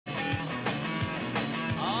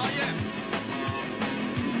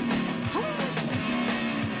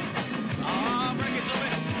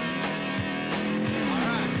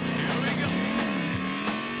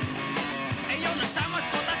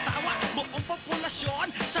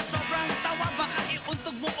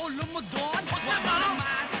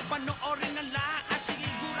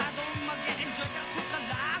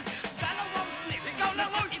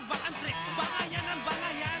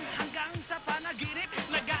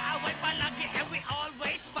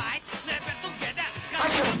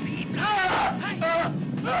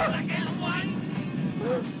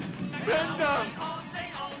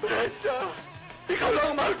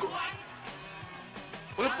mahal ko.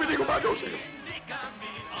 Walang pwede gumagaw sa'yo.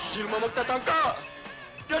 Sino man magtatangka,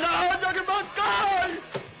 ganahan niya ang bangkay!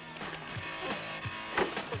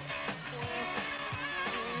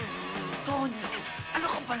 Tonyo, ano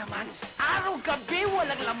ka ba naman? Araw-gabi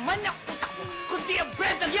walang laman ang utak mo, kundi ang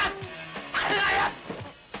bread yan! Ano na yan?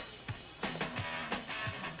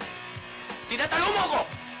 Tinatalo mo ako!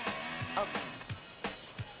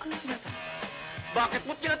 Ano tinatalo? Bakit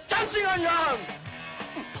mo tinatsansingan yan?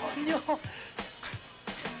 Tonyo!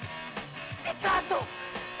 Ricardo!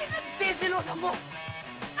 Pinagsisilosa mo!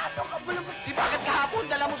 Ano ka ba naman? Di bakit kahapon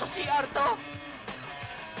dala mo sa CR to?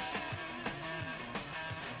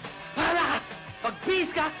 Para ka! Pag-bis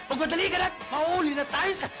ka, pagmadali ka na, mauuli na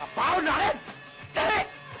tayo sa trabaho natin! Dali!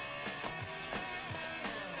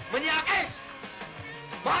 Manyakis!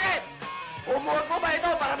 Bakit? Homework mo ba ito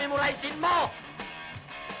para memorizein mo?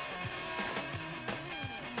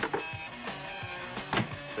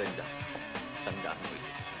 Brenda, tandaan mo ito.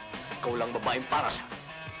 Ikaw lang babaeng para sa...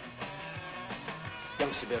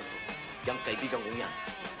 Yang si Berto, yang kaibigan kong yan,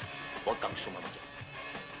 huwag kang sumama dyan.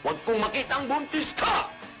 Huwag kong makita ang buntis ka!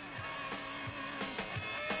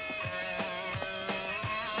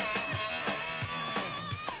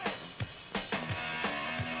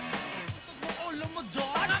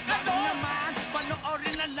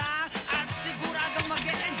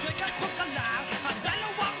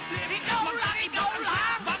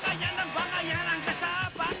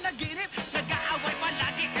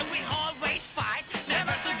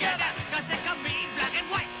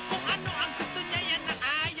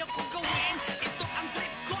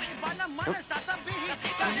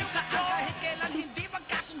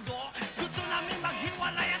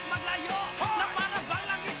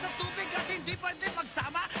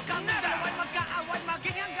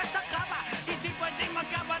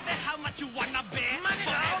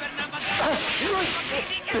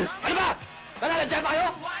 Ano ba? Nalalagyan ba kayo?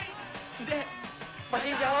 Hindi.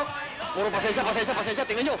 Pasensya ako. Puro pasensya.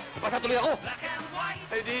 Tingnan nyo. Pasa tuloy ako.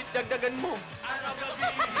 Ay di, dagdagan mo.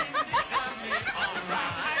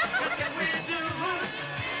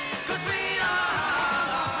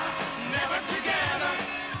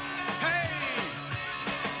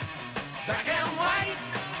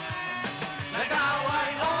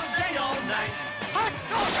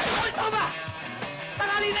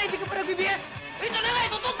 Tangali na, hindi ka pa nagbibihis! Ito na nga,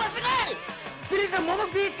 tutugpas na nga eh! Bilisan mo,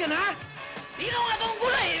 magbihis ka na! Dino nga itong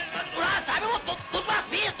gulay! Sabi mo, tutugpas,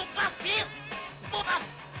 bihis! Tutugpas!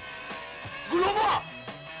 Gulo mo!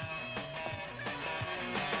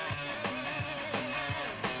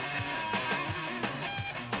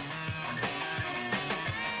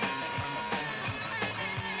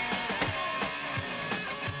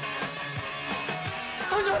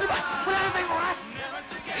 Ano ba? Wala na tayong oras!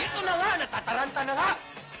 Ito na nga, natataranta na nga!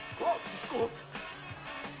 Oh, Diyos ko!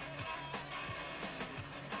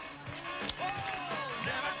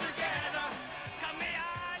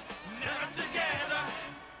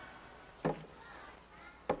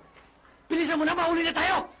 Bilisan mo na, mahuli na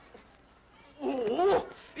tayo! Oo!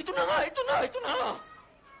 Ito na nga!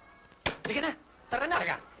 Hindi ka na, tara na!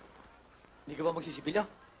 Teka, hindi ka ba magsisibilyo?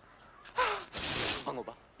 Pango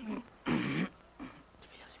ba?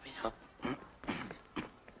 Sibilyo.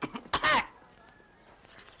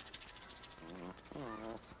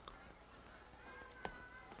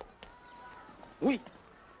 Uy!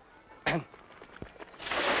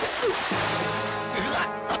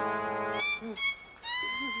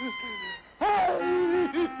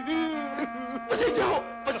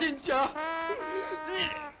 Pasensya!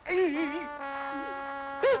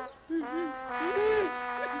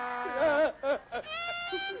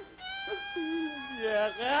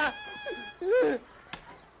 Yaka!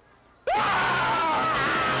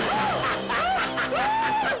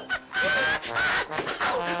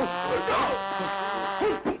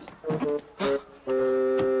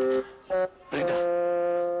 Brenda,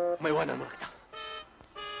 may iwanan mo na kita.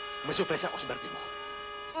 May surpresa ako sa birthday mo.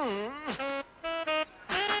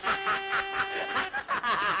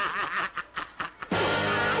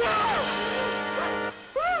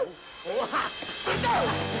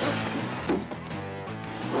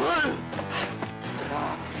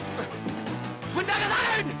 Punta ka sa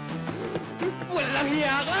akin! Walang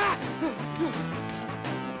hiya ka!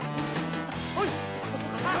 Uy!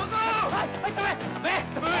 Ako! Ay, tabi!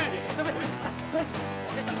 Tabi!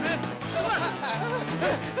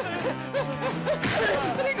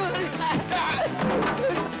 Dali ko! Tabi!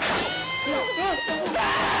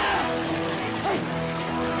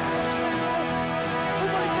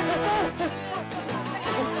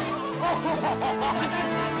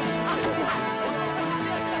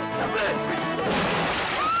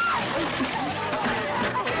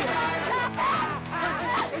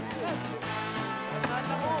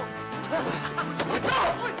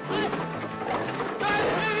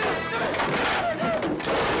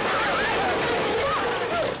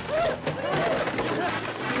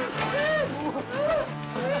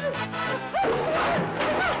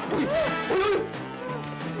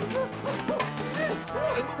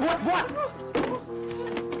 Buat!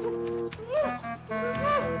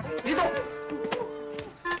 Dito!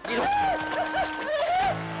 Dito!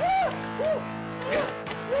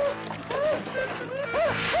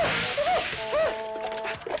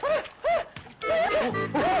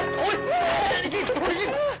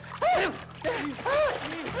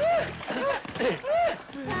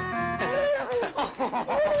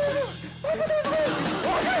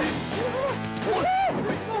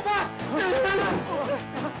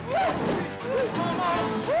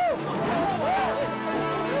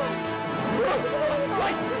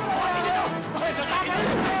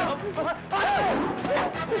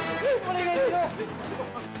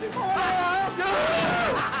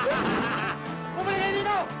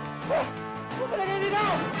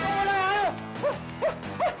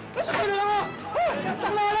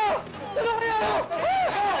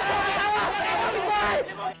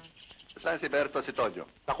 Saan si Berto si Tojo?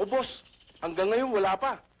 Naku, boss. Hanggang ngayon, wala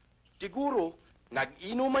pa. Siguro,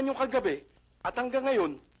 nag-inuman yung kagabi at hanggang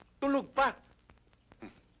ngayon, tulog pa.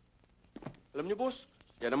 Alam niyo, boss,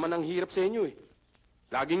 yan naman ang hirap sa inyo eh.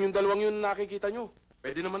 Laging yung dalawang yun nakikita nyo.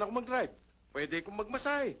 Pwede naman ako mag-drive. Pwede akong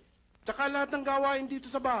magmasahe. Tsaka lahat ng gawain dito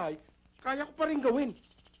sa bahay, kaya ko pa rin gawin.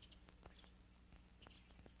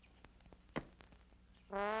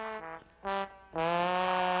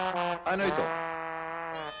 Ano ito?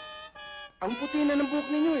 Ang puti na ng buhok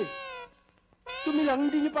ninyo eh. Tumilang,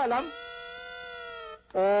 hindi niyo pa alam?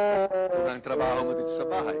 Kung ang trabaho mo dito sa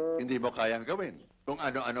bahay, hindi mo kayang gawin. Kung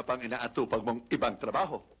ano-ano pang inaatupag mong ibang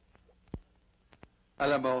trabaho.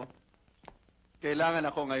 Alam mo, kailangan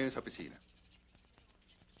ako ngayon sa opisina.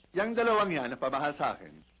 Yang dalawang yan ang pamahal sa akin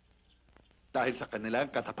dahil sa kanilang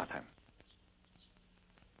katapatan.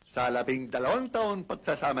 Sa 12 taon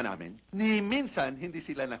pagsasama namin, ni minsan hindi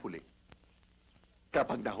sila nahuli.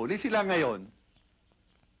 Kapag nahuli sila ngayon,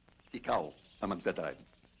 ikaw ang magdadrive.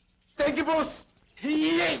 Thank you, boss!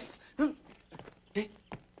 Yes!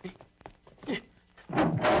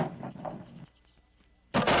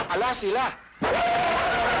 Ala sila!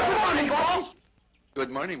 Good morning, boss! Good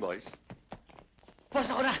morning, boys. Boss,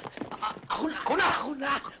 ako na! Ako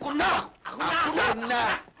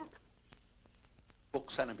na!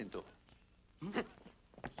 Buksan ang pinto.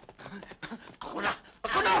 Ako na!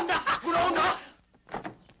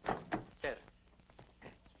 Sir.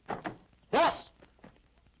 Boss!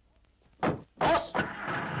 Boss!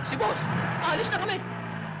 Si boss! Alis na kami!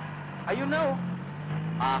 Ayun na, oh.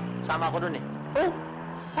 Sama ako dun eh.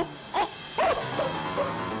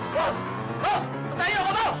 Tayo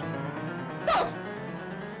ka ba? Boss!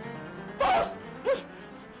 Boss!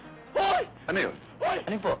 Boy! Ano yun?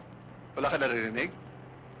 Ano po? Wala ka naririnig?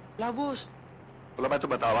 Wala, boss. Wala ba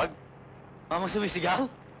tumatawag? Mamang sumisigaw?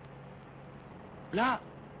 Wala.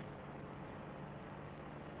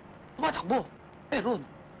 Tumatakbo. Meron.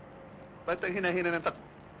 Ba't ang hinahina ng takbo?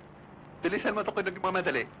 Bilisan mo ito kung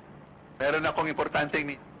nagmamadali. Meron akong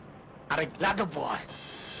importanteng ni... Areglado, boss.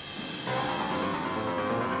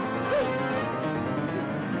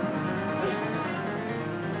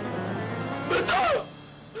 Beto!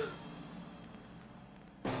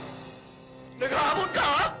 Naghahamon ka,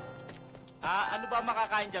 ha? Ano ba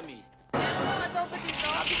makakain dyan, miss? Mga adobo dito?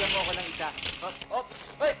 Bigyan mo ako ng isa.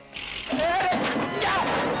 Hey! Hey! Yeah!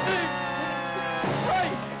 Hey!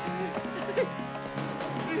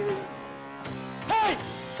 Hey!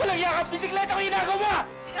 Walang yakap! Bisikleta ko hinagaw mo!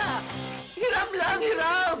 Hiram lang,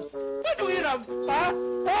 hiram! Paano hiram? Ha?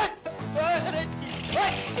 Hey!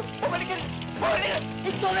 Hey! Bumalik ka! Bumalik ka!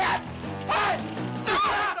 Ito na yan! Hey!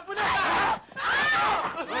 Tapo na!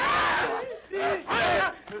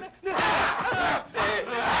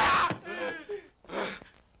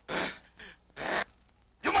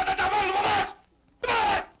 Yung matatabang lumabas! Lumabas!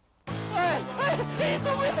 Ito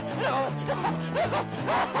mo yan!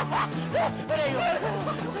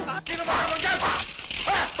 Sino ba ako dyan?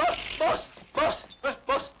 Boss! Boss!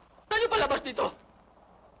 Boss! Saan yung palabas dito?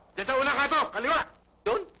 Diyan sa unang kato, kaliwa!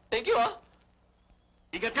 Doon? Thank you, ah!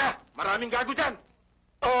 Ingat ka! Maraming gago dyan!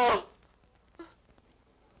 Oo!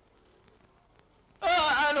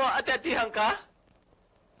 Ano? Ati-atihan ka?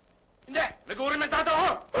 Hindi! Nag-uuri ng tato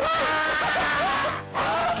ko!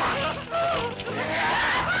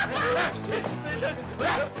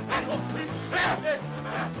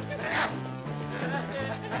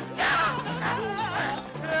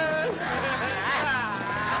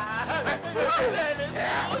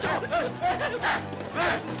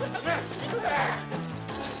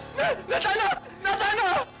 Nasaan na? Nasaan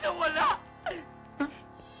na? Nawala!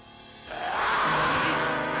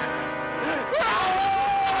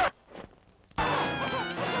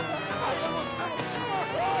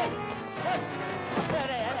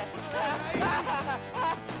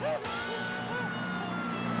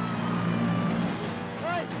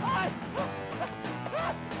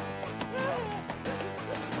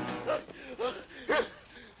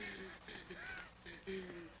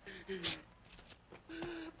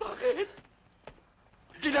 Bakit?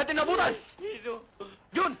 Hindi natin nabutan! Sino?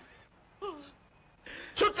 Yun!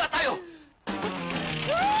 Shoot na tayo!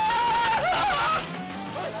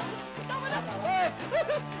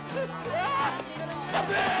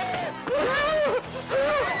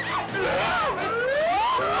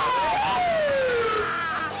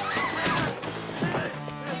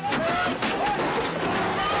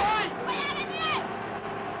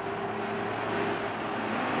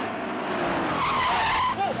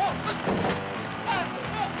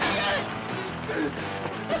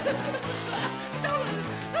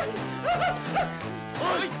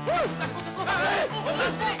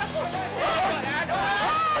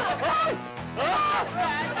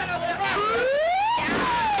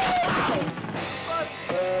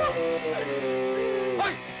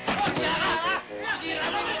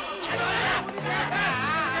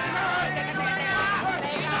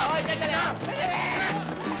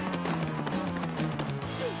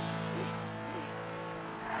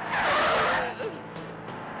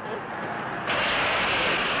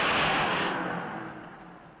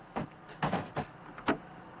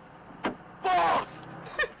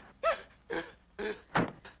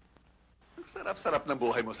 Sarap-sarap ng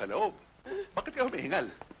buhay mo sa loob. Bakit ka humihingal?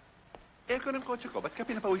 Aircon ng kotse ko, ba't ka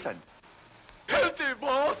pinapawisan? Healthy,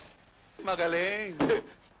 boss! Magaling. Ito.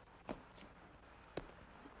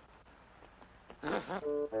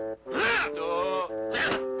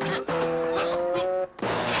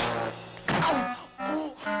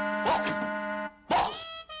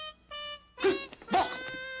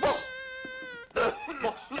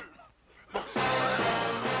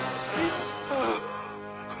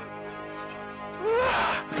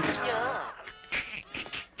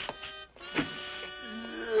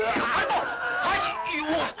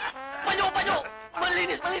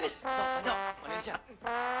 Malinis! Malinis siya.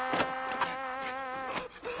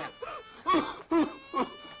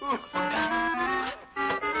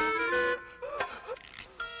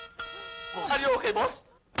 Are you okay, boss?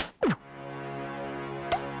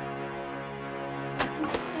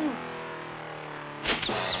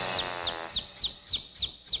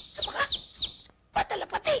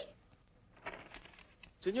 Patalapati!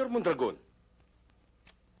 Senyor Mondragon,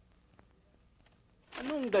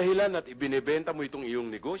 anong dahilan at ibinebenta mo itong iyong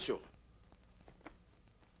negosyo?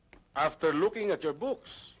 After looking at your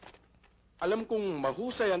books, alam kong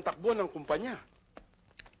mahusay ang takbo ng kumpanya.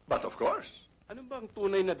 But of course. Ano ba ang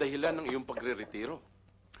tunay na dahilan ng iyong pagre-retiro?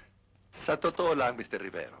 Sa totoo lang, Mr.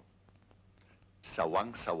 Rivero,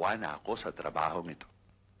 sawang-sawa na ako sa trabahong ito.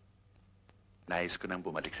 Nais ko nang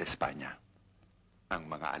bumalik sa Espanya. Ang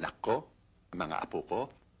mga anak ko, ang mga apo ko,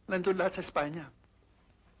 nandun lahat sa Espanya.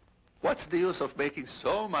 What's the use of making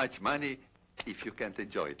so much money if you can't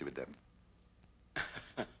enjoy it with them?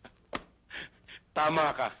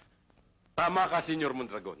 Tama ka. Tama ka, Senyor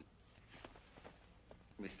Mondragon.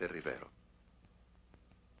 Mr. Rivero,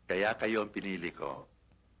 kaya kayo ang pinili ko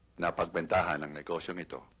na pagbentahan ng negosyong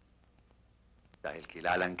ito dahil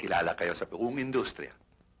kilalang-kilala kayo sa buong industriya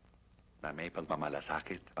na may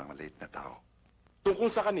pagmamalasakit ang maliit na tao.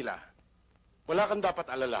 Tungkol sa kanila, wala kang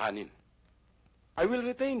dapat alalahanin. I will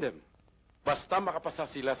retain them. Basta makapasa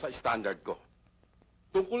sila sa standard ko.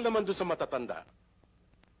 Tungkol naman doon sa matatanda,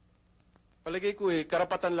 palagay ko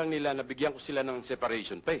karapatan lang nila na bigyan ko sila ng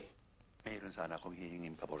separation pay. Mayroon sana akong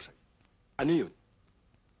hihinging pabor sa'yo. Ano yun?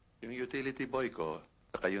 Yung utility boy ko,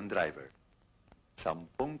 saka yung driver, 10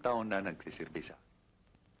 taon na nagsisirbisa.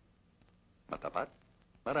 Matapat,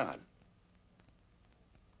 marangal.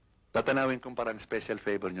 Tatanawin kong parang special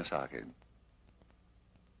favor nyo sa akin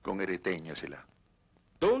kung i-retain nyo sila.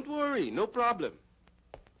 Don't worry, no problem.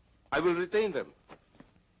 I will retain them.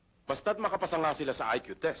 Basta't makapasa nga sila sa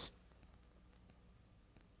IQ test.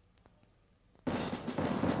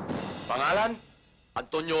 Pangalan?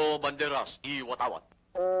 Antonio Banderas, Iwatawat.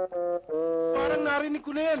 Parang narinig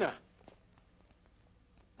ko na yan, ah.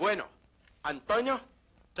 Bueno, Antonio,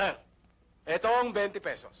 Sir, eto ang 20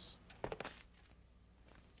 pesos.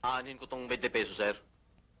 aanin ko tong 20 pesos, sir.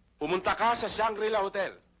 Pumunta ka sa Shangri-La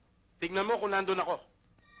Hotel. Tignan mo kung nandun ako.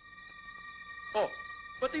 Oh,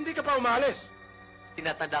 ba't hindi ka pa umalis?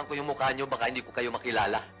 Tinatandaan ko yung mukha nyo, baka hindi ko kayo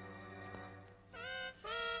makilala.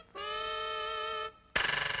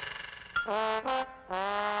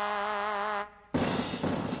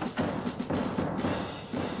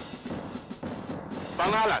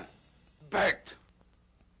 Pangalan? Bert!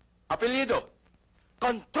 Apelyido?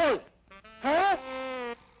 Control! Ha?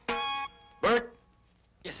 Bert,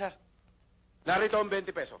 Yes, sir. narito ang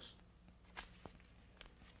 20 pesos.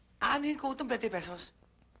 Anin ko itong 20 pesos?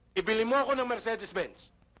 Ibili mo ako ng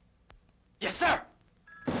Mercedes-Benz. Yes, sir!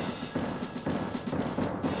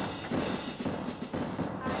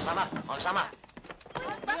 Magsama.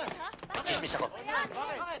 Chismis ako.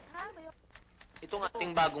 Itong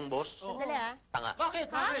ating bagong boss, Sandali ah. tanga. Bakit?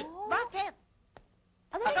 Bakit? Bakit?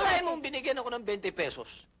 Ano Akalain mong binigyan ako ng 20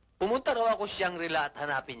 pesos. Pumunta raw ako Shangri-La at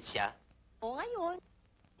hanapin siya. O ngayon?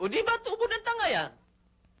 O di ba tubo ng tanga yan?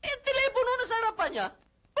 Eh, telepono na sa harapan niya.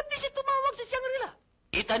 Ba't di siya tumawag sa Shangri-La?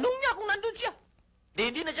 Itanong niya kung nandun siya.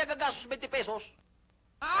 Di na siya gagastos 20 pesos.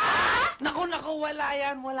 Naku, wala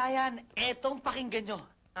yan. Etong pakinggan nyo.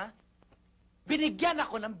 Ha? Binigyan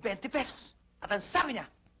ako ng 20 pesos. At ang sabi niya,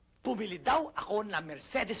 bumili daw ako ng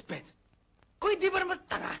Mercedes-Benz. Kung hindi ba naman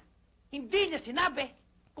tanga, hindi niya sinabi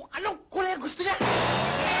kung anong kulay ang gusto niya.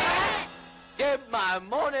 Give my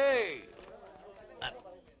money!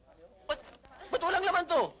 Ba't walang laman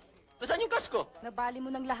to? Nasaan yung kasko? Nabali mo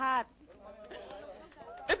ng lahat.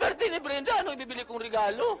 Eh, birthday ni Brenda, ano ibibili kong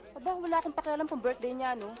regalo? Aba, wala akong pakialam kung birthday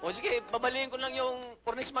niya, no? O sige, babalihin ko lang yung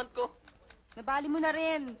for next month ko. Nabali mo na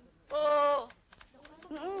rin. Oo,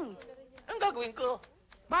 ang gagawin ko?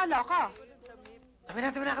 Bahala ka.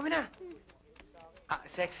 Kami na.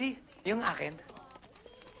 Sexy, yung akin.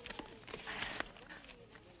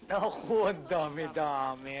 Naku, ang dami.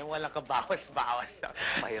 Walang kabawas-bawas.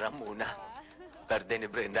 Pahiram muna. Birthday ni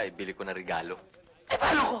Brenda, ibili ko na regalo. Eh,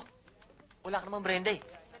 paano ko? Wala ka naman, Brenda eh.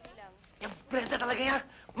 Yung Brenda talaga yan.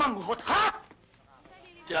 Manghuhot, ha?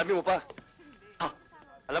 Sinabi mo pa. Ah,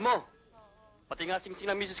 Alam mo, pati nga sing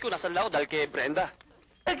ng misis ko nasa lao dahil kay Brenda.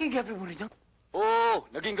 naging gabi mo rin yun. Oo,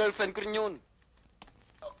 naging girlfriend ko rin yun.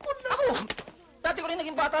 Ako! Dati ko rin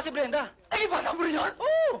naging bata si Brenda. Ay, bata mo rin yun?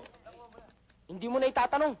 Oo! Hindi mo na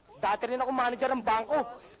itatanong. Dati rin ako manager ng bangko.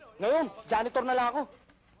 Ngayon, janitor na lang ako.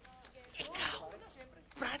 Ikaw,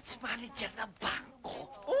 branch manager ng bangko?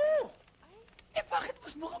 Oo! Eh, bakit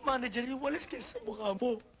mas mukha manager yung walis kaysa sa mukha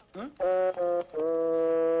mo? Huh?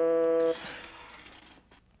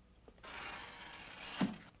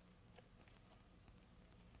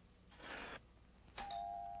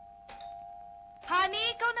 Honey,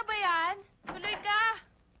 ikaw na ba yan? Tuloy ka.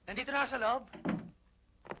 Nandito na ako sa loob.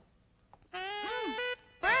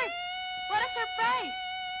 Bert, what a surprise!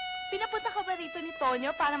 Pinapunta ka ba rito ni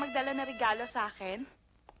Tonyo para magdala ng regalo sa akin?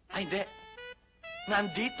 Ay, hindi.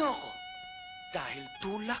 Nandito ako dahil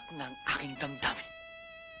tulak ng aking damdamin.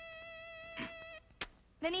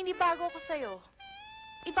 Naninibago ako sa'yo.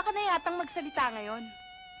 Iba ka na yatang magsalita ngayon.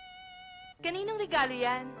 Kaninong regalo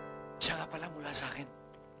yan? Siya nga pala mula sa akin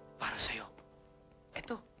para sa'yo.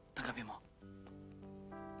 Eto, tanggapin mo.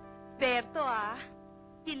 Berto ah,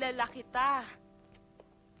 kilala kita.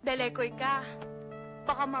 Belekoy ka.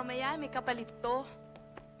 Baka mamaya may kapalit to.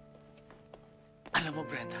 Alam mo,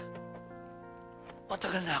 Brenda,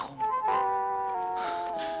 matagal na akong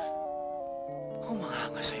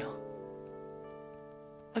humahanga sa'yo.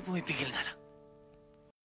 Ay, pumipigil na lang.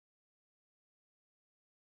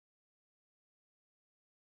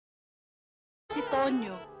 Si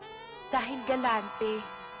Tonyo, dahil galante.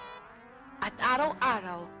 At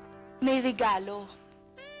araw-araw, may regalo.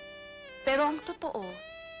 Pero ang totoo,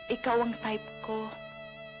 ikaw ang type ko.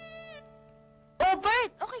 Oh,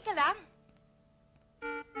 Bert! Okay ka lang?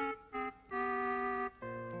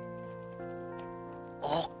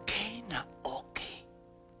 Okay na okay.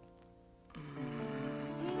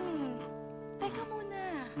 Teka muna.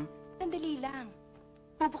 Sandali lang.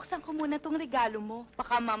 Bubuksan ko muna tong regalo mo.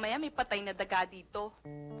 Baka mamaya may patay na daga dito.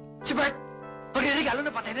 Si Bert, pagregalo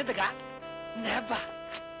na patay na daga? Never.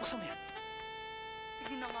 Buksan mo yan.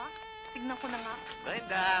 Sige na nga. Tignan ko na nga.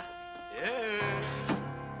 Brenda!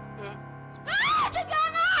 Ah! Daga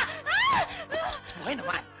nga! Ah! Buhay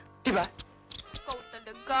naman. Diba? Ikaw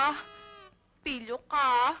talaga. Pilyo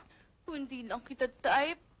ka. Hindi lang kita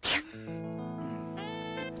type.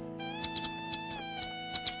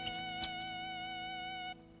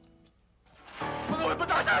 Mga may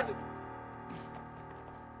patasan!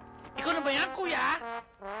 Ikaw na ba yan, kuya?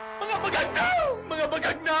 Mga bagagnaw! Mga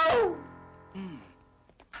bagagnaw!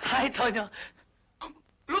 Hi, Tonyo.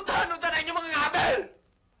 Lutahan na inyong mga ngabel!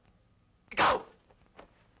 Ikaw!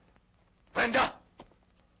 Brenda!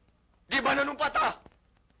 Di ba nanumpat ka?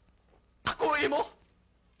 Ako imo?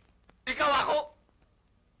 Ikaw ako?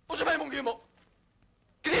 O sabay mong imo?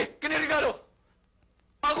 Kini regalo!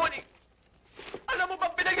 Ako ni... Alam mo ba,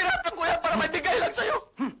 pinaghirapan ko yan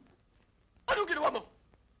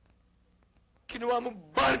ginawa mong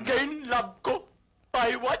bargain, love ko?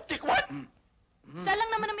 Buy what, take what? Siya lang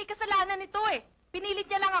naman ang may kasalanan nito eh.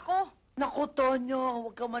 Pinilit niya lang ako. Naku, Tonyo,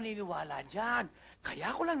 huwag kang maniniwala dyan.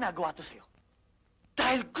 Kaya ko lang nagawa to sa'yo.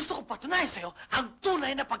 Dahil gusto ko patunayan sa'yo ang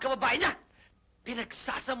tunay na pagkababae niya.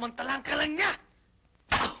 Pinagsasamantalang ka lang niya.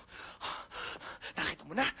 Nakita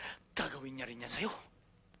mo na, gagawin niya rin yan sa'yo.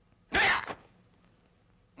 Kaya!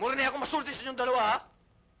 Mura na ako masulti sa inyong dalawa, ha?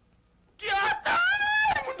 Kiyata!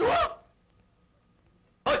 Mundo, ha?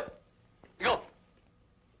 Hoy! Ikaw!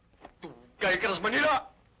 Tugay ka na sa Manila!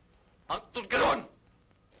 Hangtod ka doon!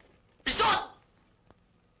 Pisot!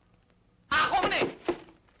 Ako man eh!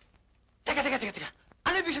 Teka.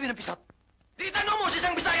 Ano ibig sabihin ng pisot? Di tanong mo sa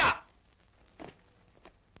isang Bisaya!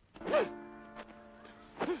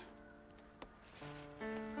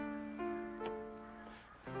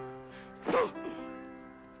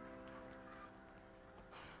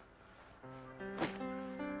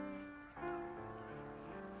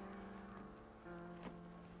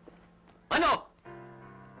 Ano?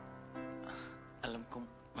 Alam kong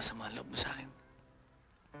masama ang loob mo sa akin.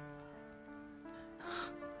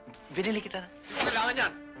 Binili kita na. Kailangan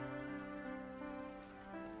yan!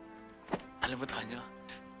 Alam mo, Tonyo,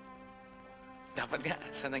 dapat nga,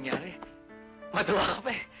 sa nangyari, matuwa ka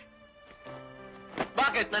pa eh.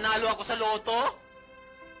 Bakit? Nanalo ako sa loto?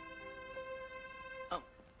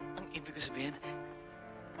 Ang ibig ko sabihin,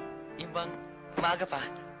 yung bang maaga pa,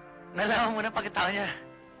 nalaman mo na pagkatao niya.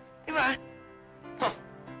 Diba? Huh.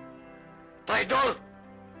 Traidor!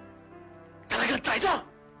 Talagang traitor!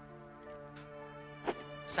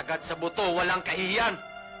 Sagad sa buto, walang kahihiyan!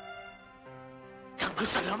 Kang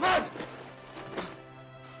gusto naman!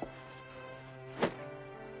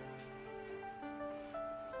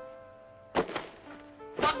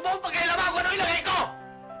 Huwag mo pag-ilama kung ano ilagay ko!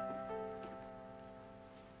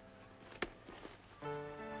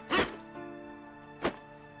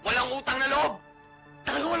 Walang utang na loob!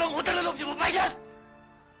 Talagang walang utang na loob yung babae yan!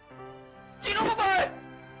 Sino babae?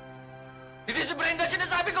 Hindi si Brenda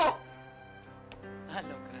sinasabi ko! Alam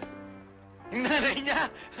ka na. Yung nanay niya!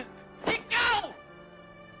 Ikaw!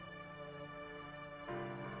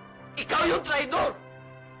 Ikaw yung traidor!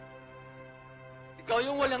 Ikaw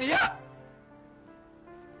yung walang iya!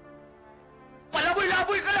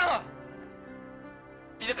 Palaboy-laboy ka lang ah!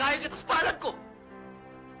 Pinakain kita sa palad ko!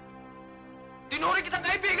 Tinuri kitang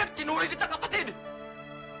kaibigan, tinuri kitang kapatid!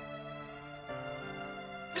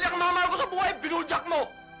 Pinakamamahal ko sa buhay, binudyak mo!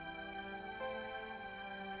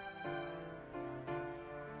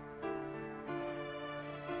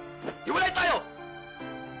 Hiwalay tayo!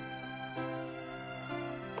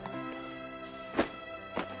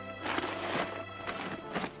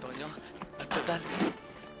 Tonyo, at total,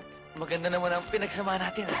 maganda naman ang pinagsama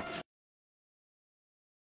natin, ha?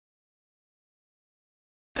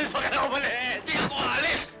 Baka na umalis! Hindi ako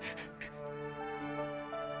aalis!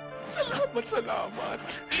 Salamat.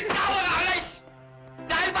 Ikaw ang aalis!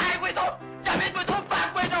 Dahil bahay ko ito! Damit mo ito! Bag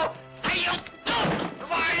mo ito! Sa'yo ito!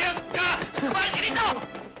 Lumayas ka! Lumayas ka dito!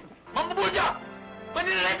 Mamabudya!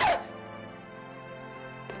 Maninilete!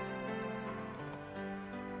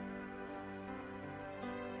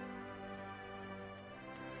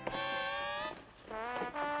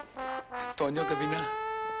 Tonyo, gabi na.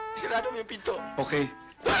 Sirado mo yung pinto. Okay.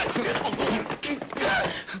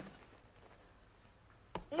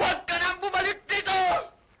 Huwag ka nang bumalik dito!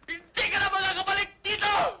 Hindi ka na makakabalik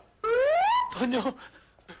dito! Tonyo!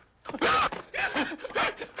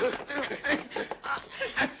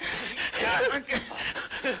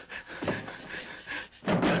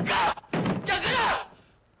 Diyan ka! Diyan ka na!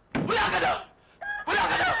 Wala ka na! Wala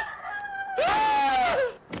ka na! Ah!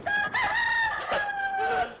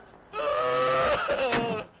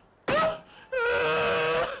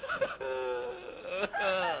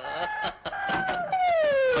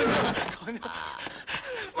 Tonyo!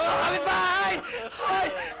 Mga kapitbahay! Hoy!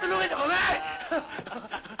 Tulungan niyo kami!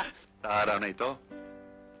 Sa araw na ito,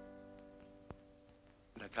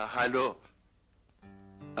 nakahalo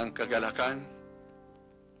ang kagalakan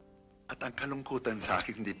at ang kalungkutan sa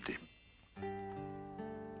aking dibdib.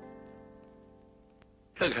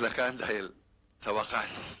 Kagalakan dahil sa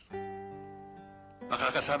wakas,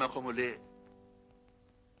 makakasama ko muli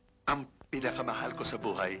ang pinakamahal ko sa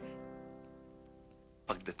buhay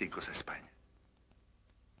pagdating ko sa Espanya.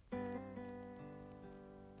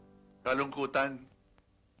 Kalungkutan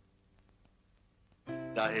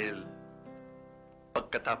dahil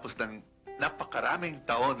pagkatapos ng napakaraming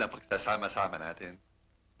taon na pagsasama-sama natin,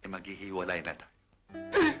 ay maghihiwalay na tayo.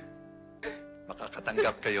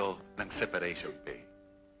 Makakatanggap kayo ng separation pay.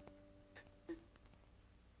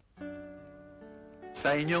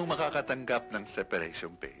 Sa inyong makakatanggap ng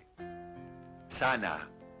separation pay, sana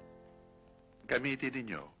gamitin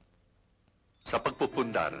ninyo sa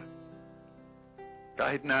pagpupundar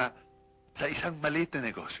kahit na sa isang maliit na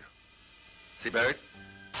negosyo. Si Bert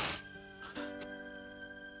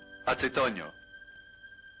at si Tonyo,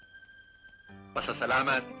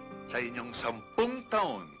 pasasalamat sa inyong 10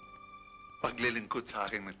 taon paglilingkod sa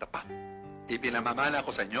aking ng tapat. Ipinamamana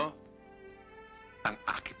ko sa inyo ang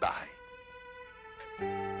aking bahay.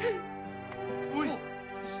 Uy!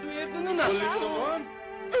 Swerte na na! Galing naman.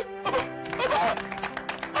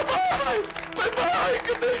 May bahay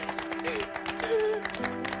kami!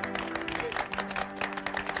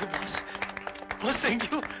 Boss! Boss, thank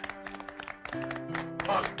you!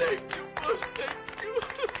 Oh, thank you, boss. Thank you.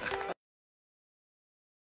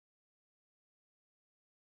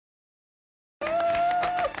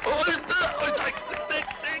 Oh, ito! Oh, thank you.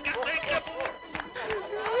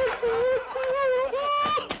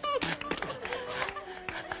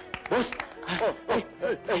 Boss!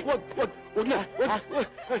 Wag na!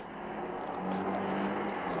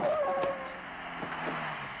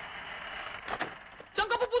 Saan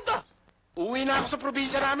ka pupunta? Uwi na ako sa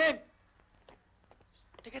probinsya namin.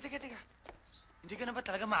 Teka. Hindi ka na ba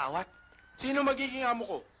talaga maawat? Sino magiging amo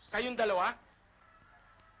ko? Kayong dalawa?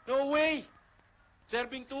 No way!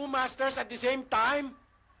 Serving 2 masters at the same time?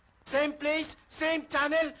 Same place, same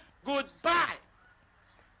channel, goodbye!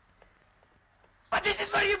 But this is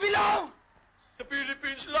where you belong! The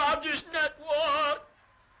Philippines' largest network!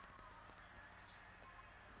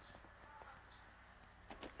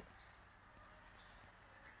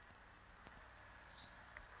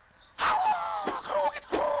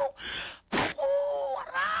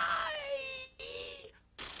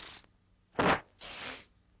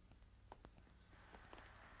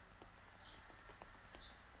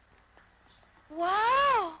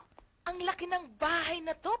 Wow! Ang laki ng bahay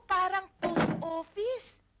na to, parang post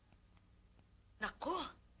office. Nako,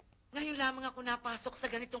 ngayon lamang ako napasok sa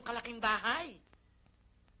ganitong kalaking bahay.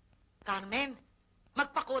 Carmen,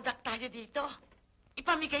 magpakodak tayo dito.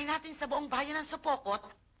 Ipamigay natin sa buong bayan ng Sopokot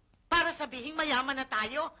para sabihing mayaman na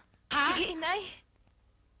tayo. Ha? Sige, inay.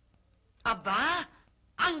 Aba,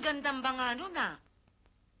 ang gandang banga nun ah.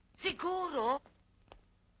 Siguro,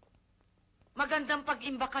 magandang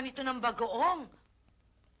pag-imbakan ito ng bagoong.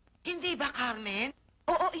 Hindi ba, Carmen?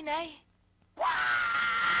 Oo, inay.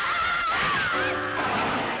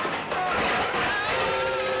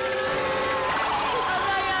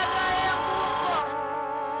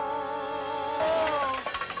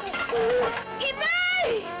 Inay!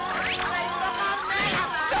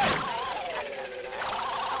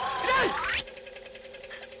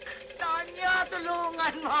 Tonyo,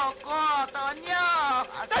 tulungan mo ako! Tonyo!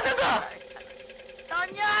 Talaga?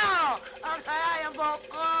 Tonyo! Ang kaya mo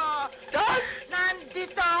ko! Dad!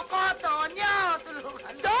 Nandito ako, Tonyo!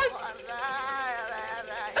 Tulungan mo Dad! ako! Aray!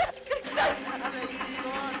 Aray! Dad! Aray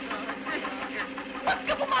ko! Ba't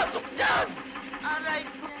ka pumasok dyan? Aray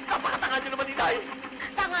ko! Kapakatanga niyo naman, inay!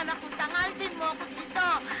 Tanga na kung tangal din mo ako dito!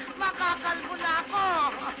 Makakalbo na ako!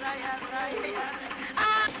 Aray! Aray! Aray!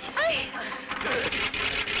 Ah! Ay!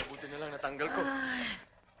 Buti na lang natanggal ko.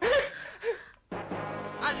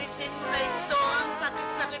 Alisin mo na ito! Ang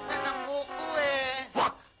sakit-sakit na ng buko eh!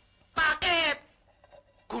 Wag! Bakit?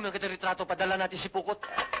 Kung nagkataritrato, padala natin si Pukot.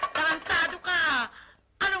 Tarantado ka!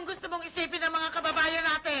 Anong gusto mong isipin ng mga kababayan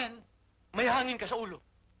natin? May hangin ka sa ulo.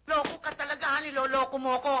 Loko ka talaga, ha? Niloloko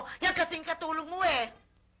mo ko. Yan kasing katulong mo eh.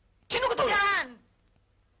 Sino ka to? Yan!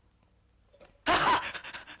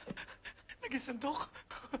 Naging sandok.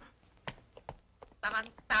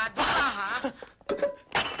 Tarantado ka, ha?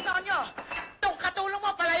 Tonyo, itong katulong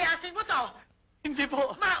mo, palayasin mo to. Hindi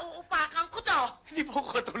po. Mauupakan ko to. Hindi po ako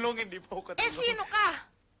katulong. Eh, sino ka?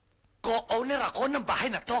 Co-owner ako ng bahay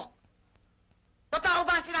na to. Totoo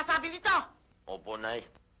ba ang sinasabi nito? Opo, Nay.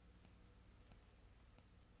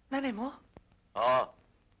 Nanay mo? Oo.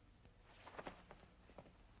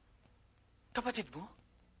 Kapatid mo?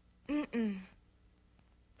 Mm-mm.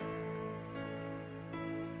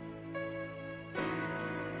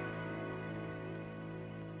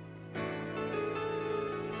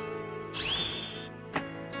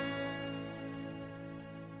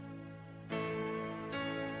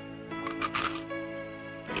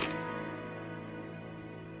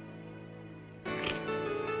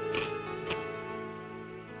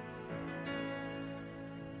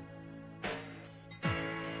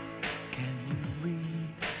 Can you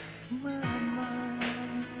read my mind?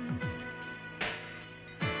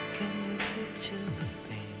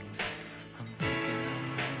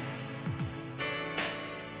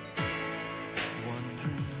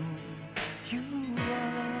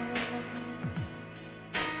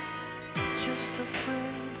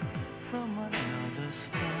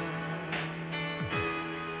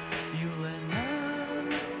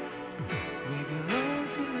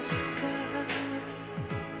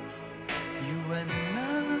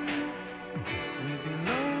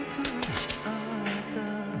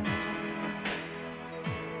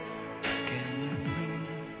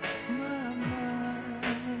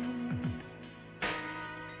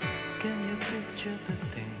 each of the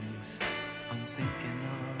things I'm thinking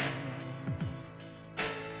of.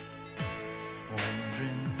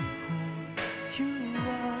 Wondering who you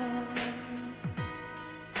are.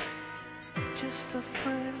 Just a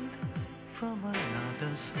friend from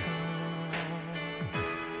another star.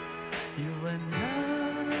 You and I,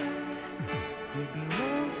 we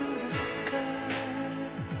belong to the sky.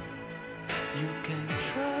 You can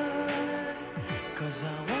try, 'cause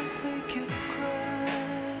I won't make you cry.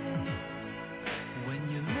 When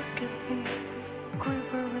you look at me,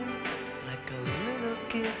 quivering like a little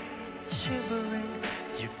kid, shivering,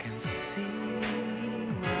 you can see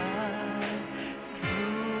right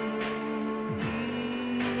through me.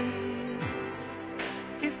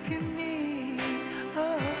 If you need a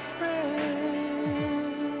friend,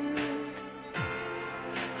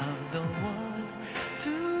 I'm the one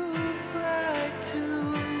to fly to.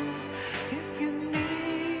 If you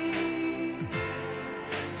need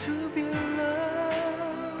to be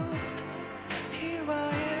loved, here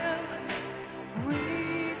I am,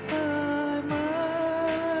 read my mind.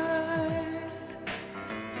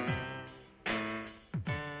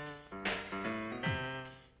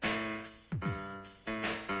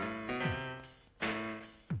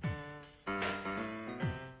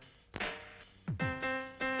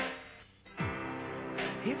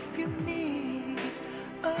 If you need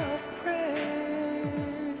a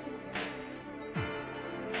friend,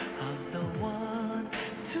 I'm the one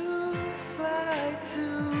to fly to.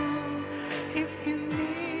 If you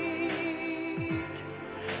need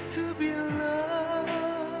to be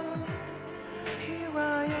loved, here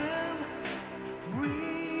I am,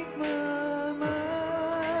 read my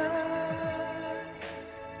mind.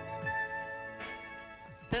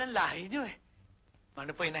 Yan ang lahi niyo eh.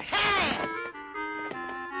 Ano po yun eh?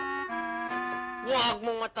 Huwag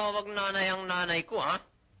mong matawag nanay ang nanay ko, ha?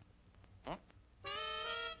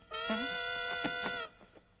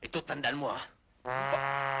 Ito, tandaan mo ha.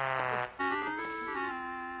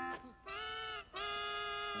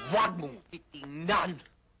 Huwag mong titingnan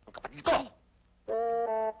ang kapatid ko!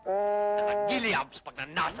 Nakagiliyab sa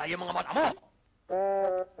pagnanasa yung mga mata mo!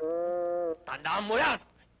 Tandaan mo yan!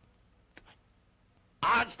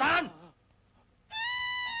 Understand?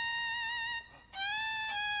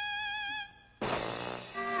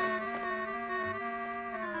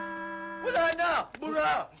 Wala na!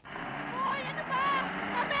 Bura! Hoy, ano ba?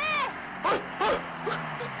 Kami!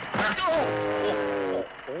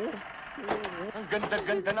 Ang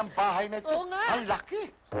ganda-ganda ng bahay na ito. Oo nga. Ang laki.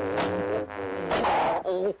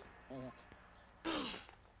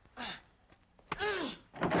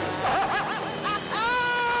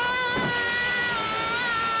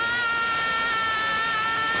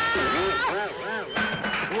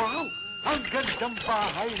 Wow! Ang gandang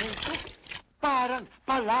bahay na ito. Parang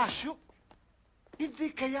palasyo.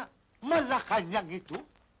 Hindi kaya Malacanang ito?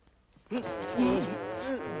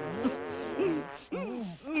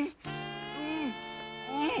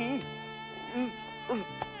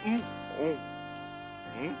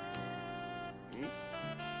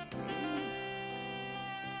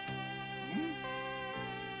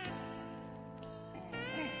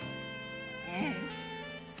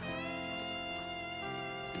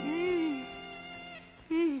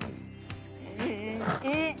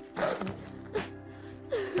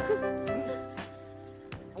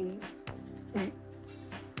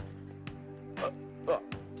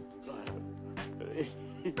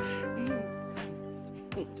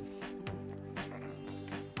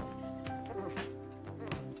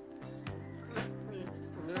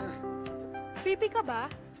 Pipi ka ba?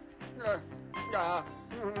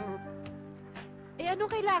 Eh, anong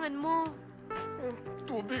kailangan mo?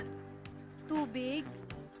 Tubig. Tubig?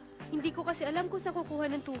 Hindi ko kasi alam kung saan kukuha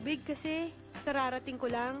ng tubig kasi kararating ko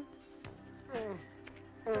lang.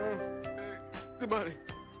 Diba,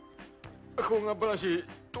 ako nga pala si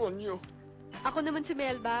Tonyo. Ako naman si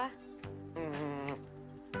Melba.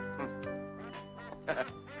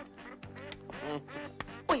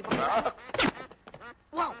 Uy, bakit?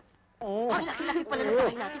 Wow! Ang laki-laki pala ng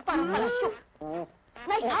bahay natin. Parang palasyo.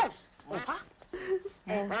 Nice house! Ha?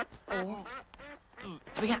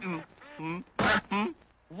 Sabi nga,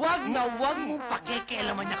 wag na wag mong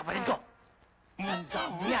pakikialaman niya kapatid ko. Munda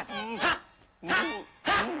mo yan. Ha? Ha?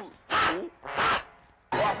 Ha? Ha? Ha?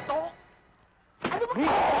 Wato! Ano ba?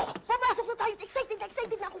 Pumasok na tayo.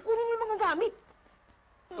 Excited na ako. Kunin yung mga gamit.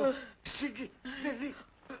 Sige, dali.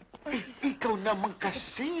 Ikaw naman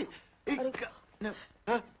kasi. Ikaw na...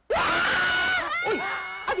 Ha? Uy!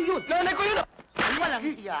 Ano yun? Nanay ko yun! Walang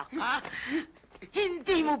hiya ka.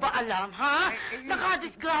 Hindi mo ba alam, ha?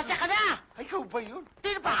 Nakadisgrasya ka na! Ay, ikaw ba yun?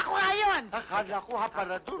 Sino ba ako ngayon? Akala ko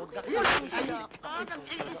haparador.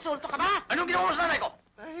 Nag-insulto ka ba? Anong ginawa mo sa nanay ko?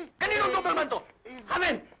 Kaninong Doberman to?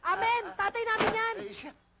 Amen! Amen! Tatay namin yan! Ay,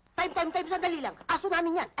 siya. Time, sandali lang. Aso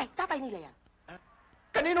namin yan. Ay, tatay nila yan.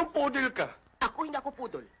 Kaninong poodle ka? Ako, hindi ako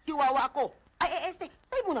pudol. Chihuahua ako. Ay,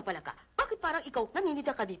 tayo muna pala ka. Bakit parang ikaw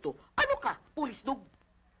naninida ka dito? Ano ka? Pulis dog?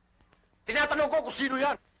 Tinatanong ko kung sino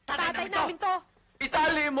yan. Tatay namin to!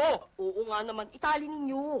 Itali mo! Oo nga naman, itali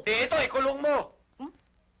ninyo. Eh, ito, ikulong mo.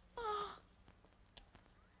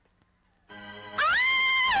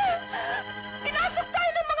 Pinasok tayo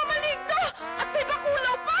ng mga maligno! At may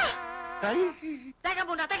bakulaw pa! Ay, Teka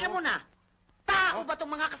muna! Tao ba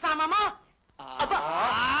itong mga kasama mo? Aba!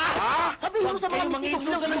 Sabihin mo sa mga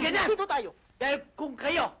Manginsulto ng ganyan! Dito tayo. Dahil kung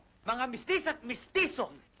kayo, mga mistis at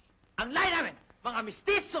mistiso, ang lahi namin, mga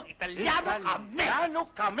mistisong Italiano kami! Italiano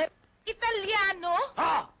kami. Italiano?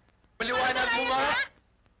 Ha! Paliwanag mo nga.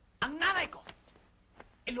 Ang nanay ko,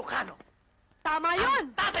 Ilocano. Tama yun!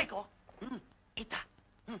 Ang tatay ko, Ita.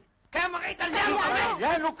 Kaya mga Italiano kami!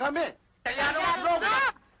 Italiano kami. Italiano ang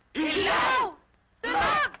slogan. Hilaw!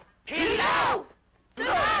 Tunog! Hilaw!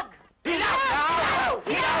 Tunog! Hilaw!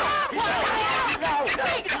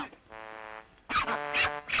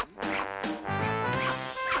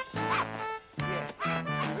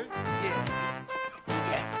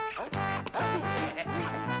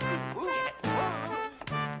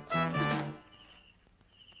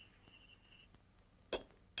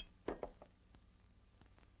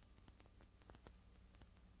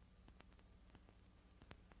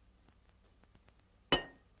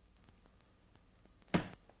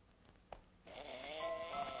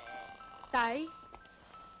 Tay?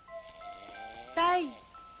 Tay!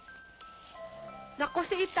 Naku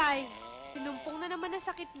si Itay, sinumpong na naman ang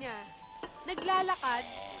sakit niya. Naglalakad,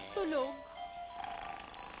 tulog.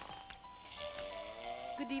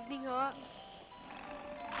 Good evening ho.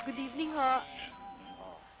 Good evening ho.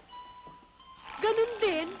 Ganun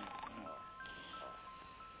din.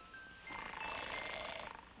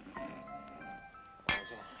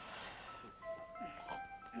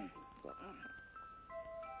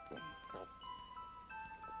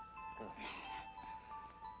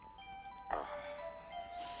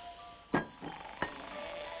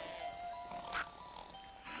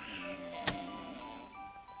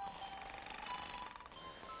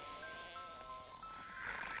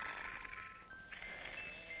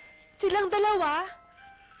 Silang dalawa?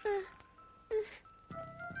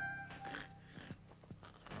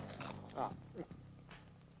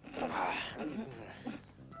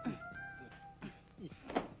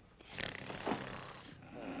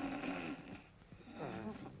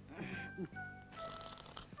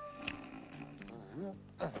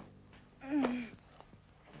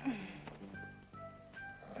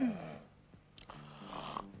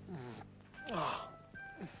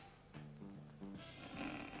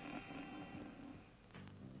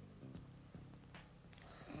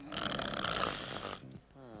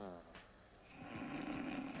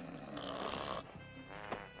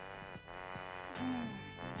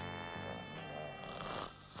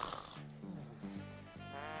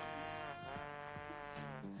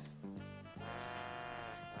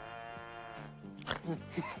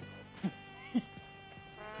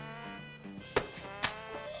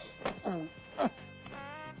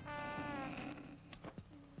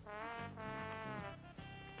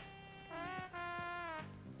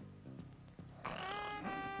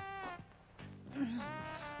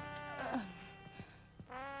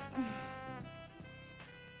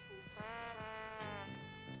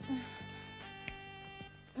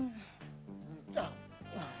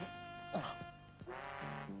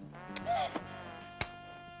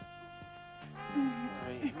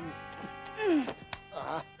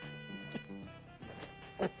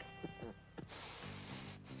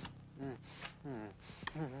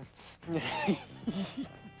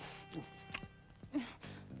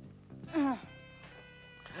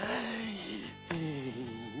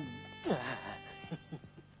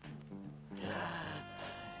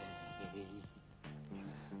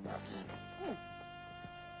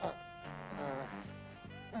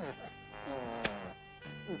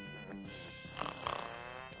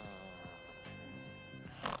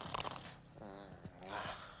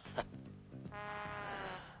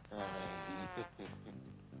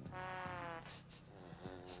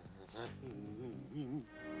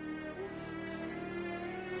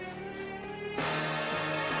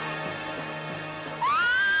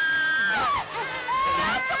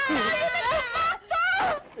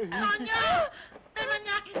 Tonya! May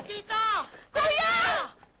manyakis dito! Kuya!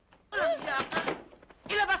 Walang hiya ka.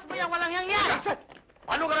 Ilabas mo yan, walang yang yan!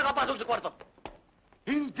 Paano ka nakapasok sa kwarto?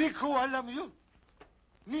 Hindi ko alam yun.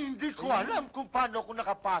 Hindi ko alam kung paano ako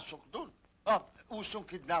nakapasok doon. Usong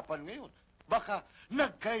kidnapan ngayon. Baka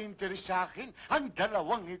nagka-interes sa akin ang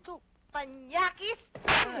dalawang ito. Panyakis!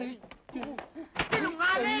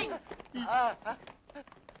 Sinungaling! Tiga.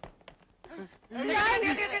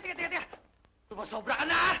 Sumasobra ka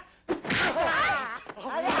na!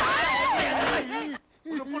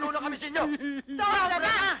 Puno-puno na kami sa inyo! Sobra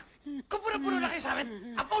na! Kung puno-puno na kayo sa amin,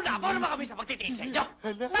 apaw naman kami sa pagtitiis sa inyo!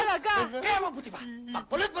 Talaga! Kaya mabuti pa,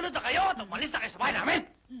 magpulot-pulot na kayo at umalis na kayo sa bahay namin!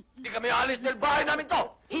 Hindi kami alis dahil bahay namin to!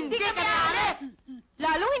 Hindi kami aalis!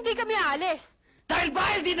 Lalong hindi kami aalis! Dahil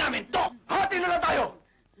bahay din namin to! Hati na lang tayo!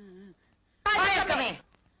 Payag kami!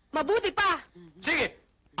 Mabuti pa! Sige!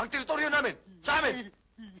 Ang teritoryo namin, sa amin!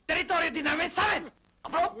 Teritoryo din namin sa amin!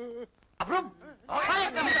 Approve? Approve?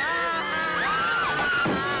 Payag kami!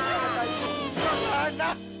 Mga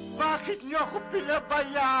anak, bakit niyo ako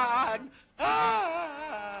pinabayaan?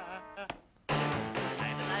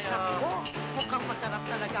 Naku, mukhang masarap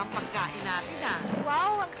talaga ang pagkain natin, ah.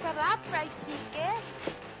 Wow, ang sarap! Fried chicken!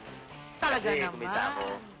 Talaga Kasi naman. kumita ako,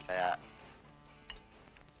 kaya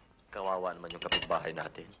kawawa naman yung kapitbahay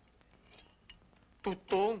natin.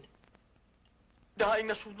 Tutong! Daing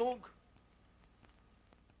nasunog!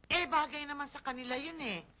 Eh, bagay naman sa kanila yun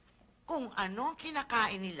eh. Kung ano ang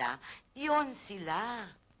kinakain nila, yon sila.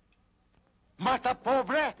 Mata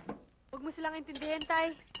pobre! Huwag mo silang intindihin,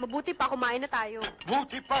 Tay. Mabuti pa, kumain na tayo.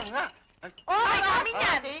 Buti pa nga! Oh, ay, kami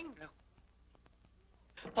yan!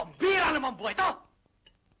 Pambira naman buhay to!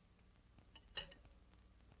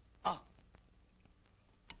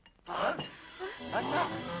 Anak!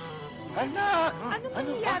 Anak! Ano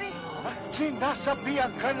nangyayari?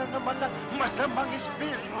 Sinasabihan ka na naman ng masamang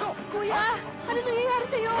espiritu! Kuya, ano nangyayari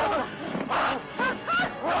sa'yo?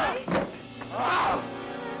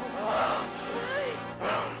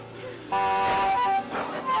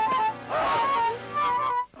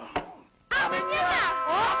 Amin yan na!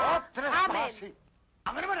 Oh, trespassing!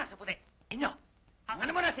 Ang ano mo nasa puti? Inyo! Ang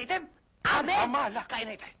ano mo nasa itim? Amin! Tama na! Kain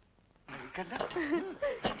na ito. Halika na!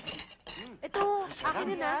 Ito, akin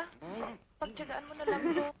din ha. Pagtsagaan mo na lang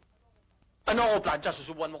ito. Ano ako, plancha?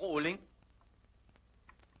 Susubuan mo ko uling?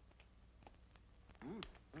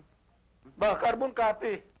 Ba, carbon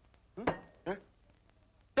copy.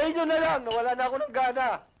 Sa inyo na lang, nawala na ako ng gana.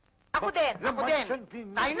 Ako din! Ako din.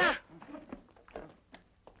 Tayo na.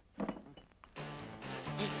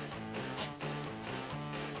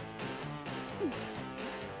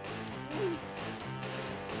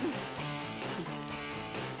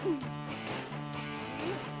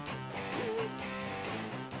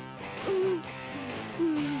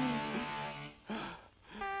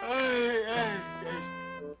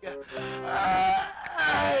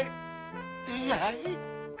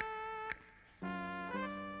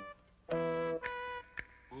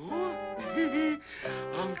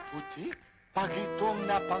 Ang puti, pag ito ang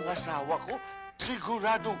napangasawa ko,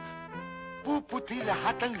 siguradong puputi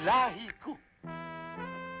lahat ang lahi ko.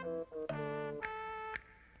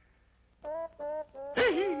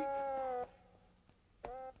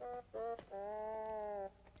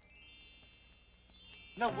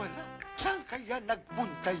 Nawala. Saan kaya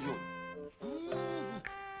nagpunta yun?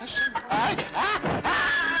 Asan? Ay!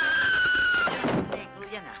 Negro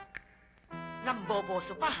yan, ah.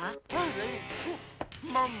 Namboboso pa, ha? Aray ko!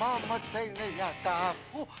 Mamamatay na yata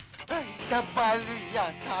ako. Ay, nabali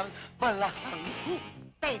yata ang balakang ko.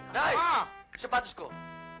 Teka. Nay! Oh, Sapatos ko!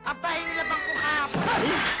 ang bahay nila bang kung kahapon?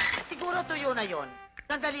 Siguro tuyo na yon.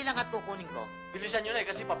 Sandali lang at kukunin ko. Bilisan nyo na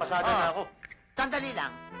kasi papasada Ah. na ako. Sandali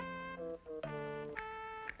lang.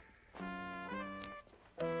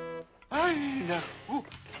 Ay, naku!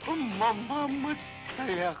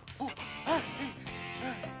 Mamamatay ako. Ay,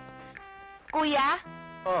 Kuya,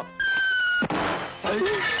 Oh. ay,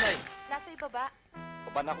 Nay, nasa ibaba.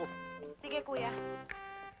 kaban ako. Sige, kuya.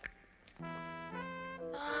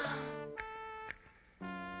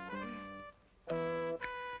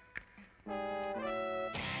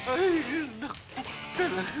 ay, naku!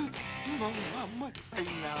 Talagang mamamatay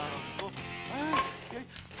na ako. Ay,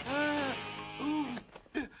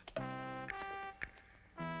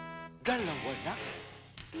 dalawa na?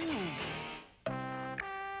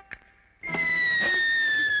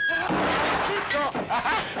 Sito!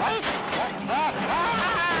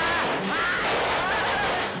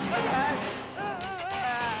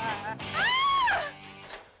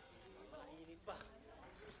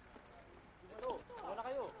 Wala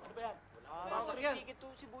kayo. Ano ba yan? Bawang yan. Tigit to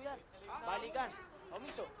sibuyan. Balikan. O,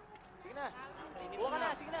 miso. Sige na. Buwa ka na.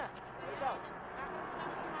 Sige na. O, ikaw.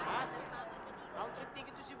 Ha? Round trip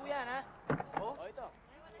ticket to sibuyan, ha? O, ito.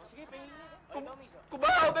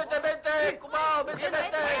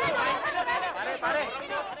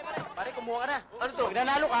 kumuha ka na. Ano to? Pag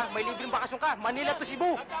nanalo ka, may libreng bakasyon ka. Manila to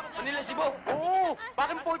Cebu. Manila, Cebu? Oo,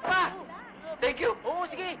 back and forth pa. Thank you. Oo,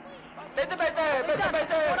 sige. Bete. Muna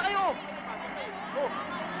kayo. Oh.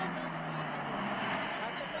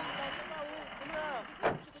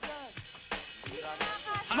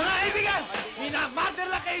 Mga kaibigan, minamother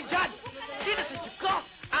lang kayo dyan. Dito sa jeep ko,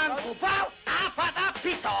 ang kubaw, 4 na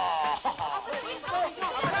piso.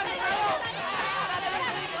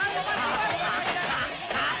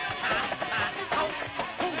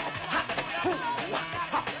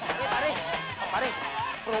 Pare,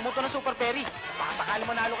 promo to na Super Perry. Baka sakali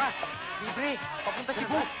manalo ka. Libre, papunta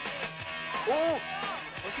Cebu. Oo.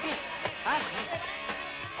 O sige. Ha?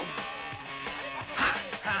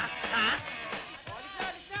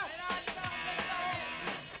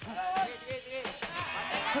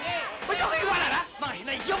 Ba't yung kayo wala na? Mga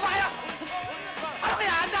hinayaw pa kayo! Ano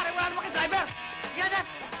kaya handa? Wala naman kayo driver! Yan na!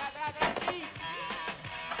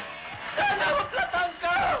 Sana maglatang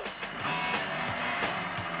ka!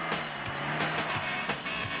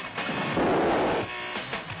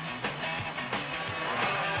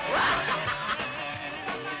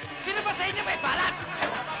 Sino ba sa inyo may balat?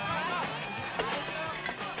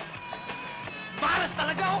 Malas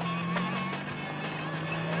talaga oh!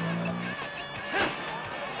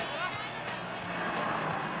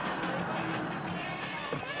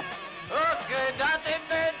 Okay, dati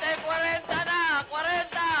 20, 40 na!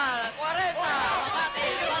 40! 40! Makati,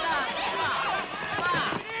 wala!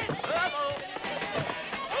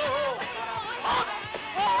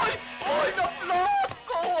 Oy, na-vlog!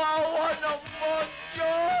 Kawawa naman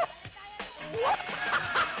siya!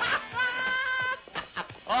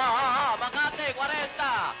 Makati,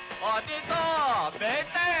 40! Dito! 20!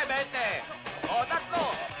 Tatlo!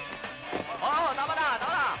 Tama na!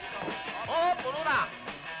 Puno na!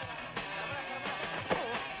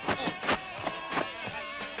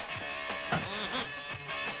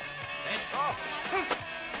 Let's go!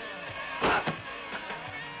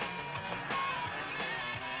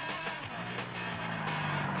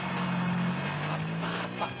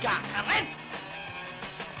 Mapapagka ka rin!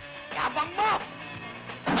 Yabang mo!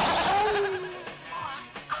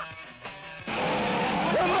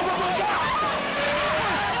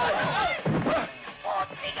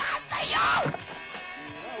 Putingan tayo!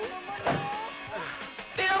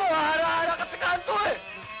 Tingnan mo, hara-hara ka sa kanto eh!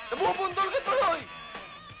 Nabubundol ka tuloy!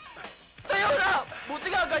 Tayo na! Buti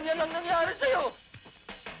nga, ganyan lang nangyari sa'yo!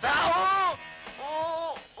 Tao!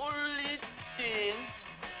 Ulitin!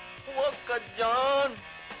 Huwag ka dyan!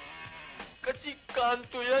 Kasi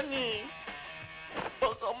kanto yan eh!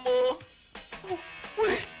 Baka mo...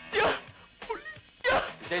 Ulit yan!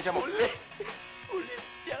 Lisensya mo! Ulit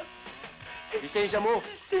yan! Lisensya mo!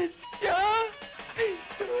 Lisensya!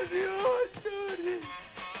 Sorry.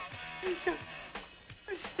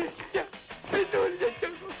 Lisensya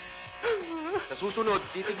ko. Sa susunod,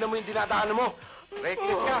 titignan mo yung dinadaanan mo.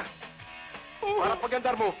 Reckless ka. Para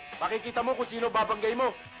pagandar mo, makikita mo kung sino babanggay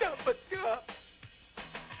mo. Dapat ka.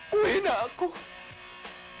 Uwi na ako.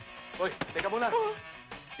 Hoy, teka muna.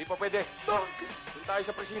 Di pa pwede. Bakit? Doon tayo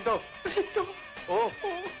sa presinto. Presinto? Oo.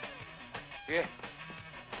 Sige.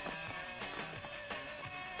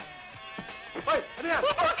 Hoy, ano yan?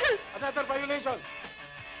 Bakit? Another violation.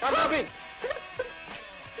 Carabing.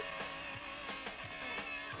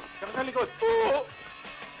 Saka sa likod. Oo.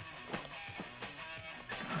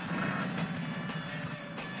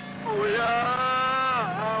 Kuya!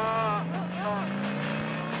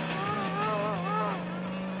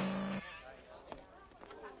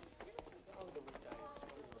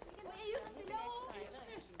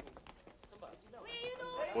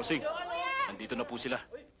 Bossing, nandito na po sila.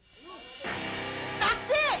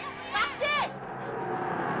 Taxi! Taxi!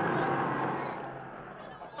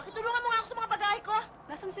 Pakitulungan mo nga ako sa mga bagahe ko.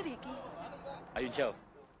 Nasaan si Ricky? Ayun siya.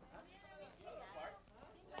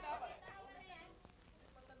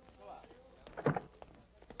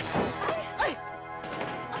 Ay!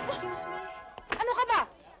 Excuse me. Ano ka ba?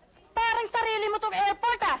 Parang sarili mo tong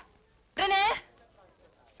airport, ah! Rene?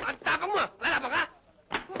 Ang tapang mo! Lalaban ka!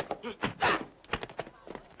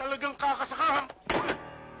 Talagang kakasakahang.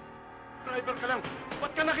 Driver ka lang.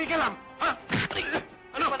 Ba't ka nakikialam? Ha?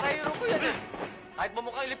 Ano? Pasahero ko yan eh! Kahit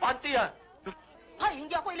mamukhang elepante yan! Ay,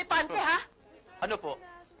 hindi ako elepante, ha? Ano po?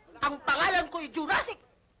 Ang pangalan ko'y Jurassic.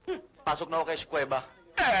 Pasok na ako kay Escueva.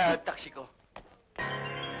 Taxi ko.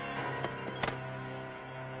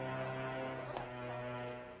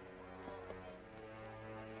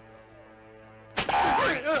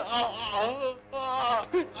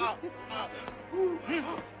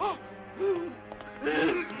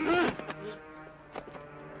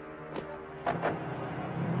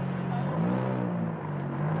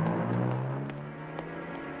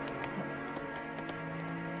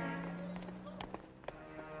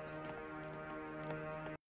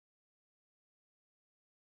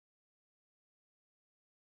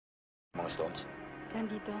 Mga stones.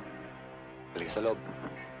 Nandito. Balik sa loob.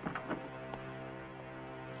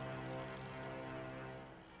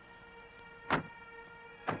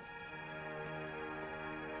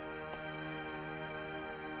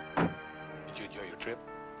 Did you enjoy your trip?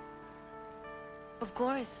 Of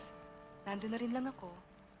course. Nandun na rin lang ako.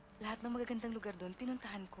 Lahat ng magagandang lugar doon,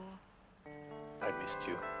 pinuntahan ko. I missed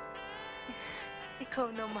you.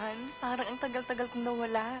 Ikaw naman, parang ang tagal-tagal kong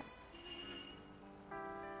nawala.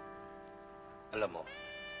 Alam mo,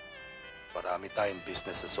 marami tayong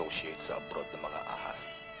business associates sa abroad ng mga ahas.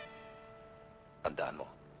 Tandaan mo,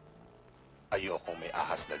 ayokong may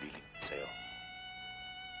ahas na liligid sa'yo.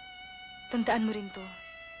 Tandaan mo rin to.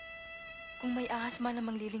 Kung may ahas man na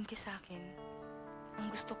manglilingkis sa akin, ang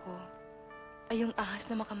gusto ko ay yung ahas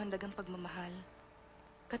na makamandagang pagmamahal.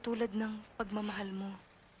 Katulad ng pagmamahal mo.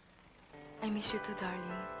 I miss you too,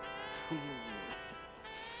 darling.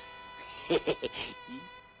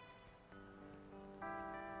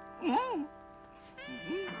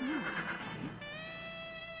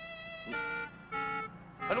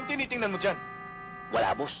 Anong tinitingnan mo dyan?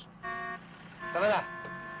 Wala, boss. Tara na.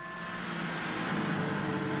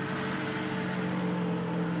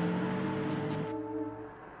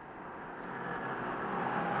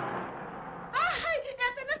 Ay!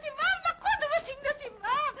 Eto na si Ma'am! Naku! Dumating na si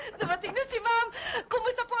Ma'am! Dumating na si Ma'am!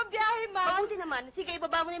 Kumusta po ang biyahe, Ma'am? Mabuti naman. Sige,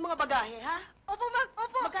 ibaba mo na yung mga bagahe, ha? Opo, Ma'am!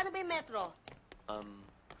 Opo! Magkano ba yung metro?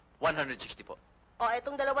 160 po. O,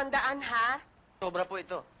 etong 200, ha? Sobra po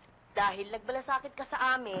ito. Dahil nagbalasakit ka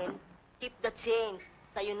sa amin, keep the change.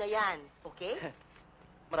 Sa'yo na yan, okay?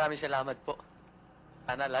 Maraming salamat po.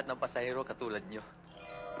 Sana lahat ng pasahero katulad nyo.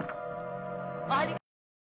 Balik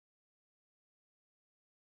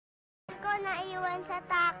Ko naiwan sa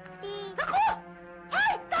taxi. Naku!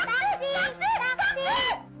 Ay! Taxi! Taxi!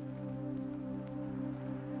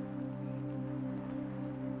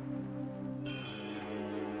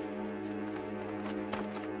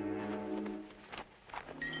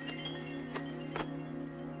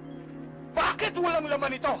 Bakit walang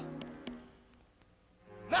laman ito?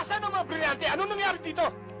 Nasaan ang mga brilyante? Ano nangyari dito?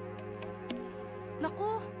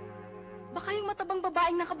 Naku! Baka yung matabang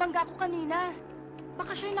babaeng nakabangga ko kanina.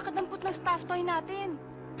 Baka siya yung nakadampot ng staff toy natin.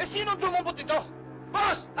 Eh, sino dumupot ito?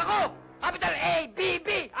 Boss! Ako! Capital A, B, B!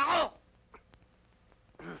 Ako!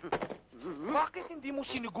 Bakit hindi mo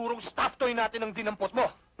sinigurong stop toy natin ang dinampot mo?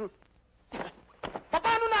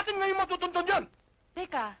 Paano natin ngayon matutuntun yun?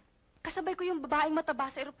 Teka, kasabay ko yung babaeng mataba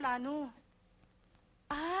sa eroplano.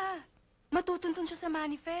 Ah, matutuntun siya sa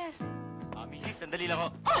manifest. Mrs. Sandali lang ako.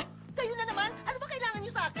 Ay! Kayo na naman? Ano ba kailangan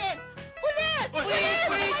nyo sa akin? Pulis! Pulis!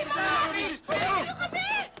 Ay, mga Pulis! Pulis! kami!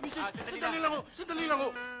 Mrs., sandali sandali lang ho! Sandali lang ho!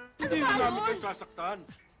 Hindi ba ho namin yun? kayo sasaktan.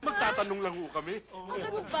 Magtatanong lang ho kami.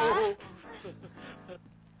 Ganun ba?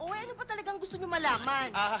 O, ano pa talagang gusto nyo malaman?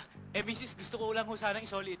 Mrs., gusto ko lang ho sanang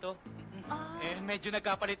isoli ito. Ah, Medyo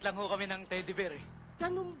nagkapalit lang ho kami ng teddy bear eh.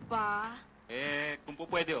 ganun ba? Kung po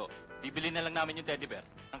pwede bibili na lang namin yung teddy bear.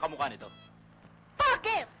 Ang kamukha nito.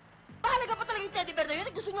 Bakit? Mahalaga pa talaga yung teddy bear na yun?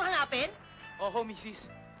 Gusto nyo hanapin? Oho, Mrs.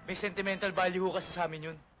 May sentimental value ho kasi sa amin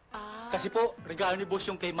yun. Ah, Kasi po, regalo ni boss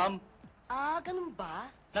yung kay ma'am. ganun ba?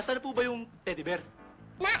 Nasaan na po ba yung teddy bear?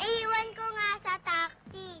 Naiwan ko nga sa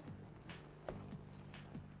taxi.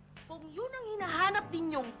 Kung yun ang hinahanap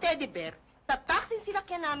ninyong teddy bear, sa taxi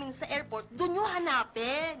sinakyan namin sa airport, doon nyo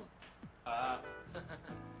hanapin.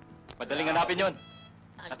 Madaling hanapin yun.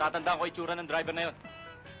 Natatandaan ko itsura ng driver na yun.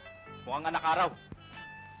 Mukhang anak araw.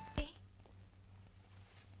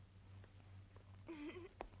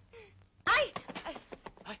 Ay!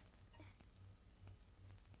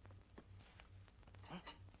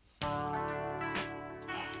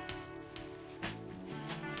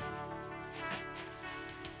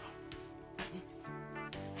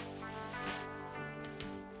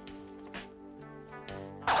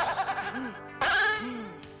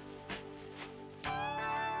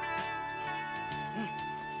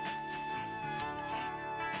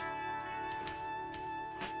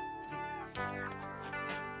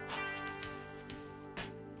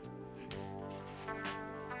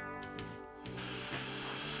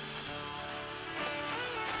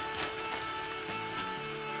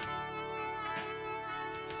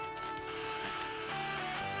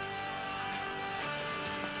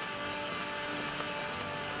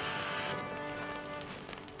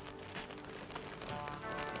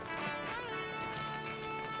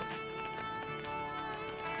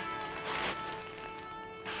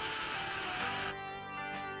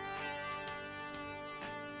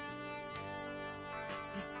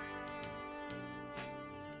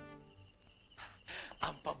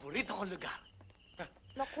 Ang paborito kong lugar.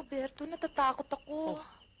 Naku, Berto, natatakot ako.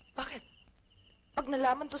 Bakit? Pag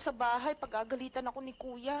nalaman to sa bahay, pag-agalitan ako ni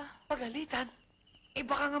Kuya. Pagalitan? Eh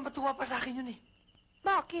baka nga matuwa pa sa akin yun eh.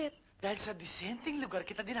 Bakit? Dahil sa disenteng lugar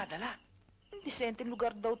kita dinadala. Disenteng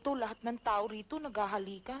lugar daw to. Lahat ng tao rito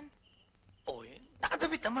naghahalikan. Oy,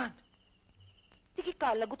 nakadamit naman. Sige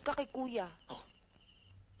ka, lagot ka kay Kuya.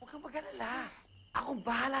 Huwag kang mag-alala. Akong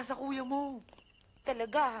bahala sa kuya mo.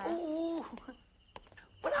 Talaga, ha? Oo.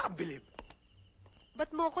 Wala kang bilib.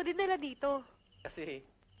 Ba't mo ako dinala dito? Kasi,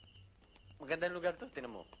 magandang lugar to,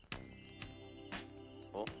 tinan mo.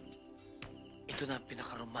 Oh, Ito na ang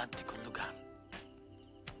pinakaromantikong lugar.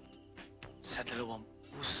 Sa dalawang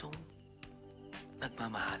pusong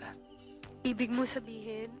nagmamahalan. Ibig mo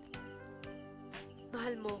sabihin,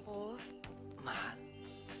 mahal mo ko? Mahal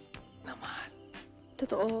na mahal.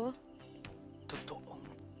 Totoo? Totoong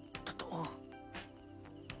totoo.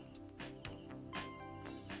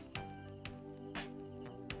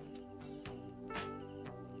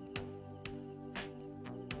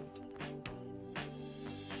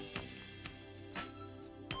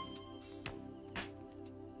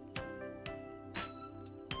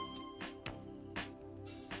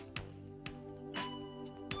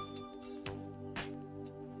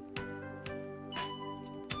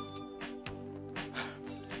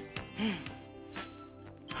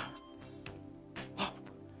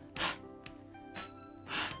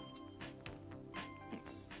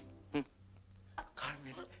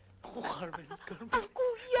 Carmen. Ako, Carmen. Carmen. Ang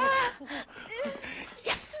Kuya!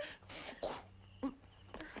 Yes!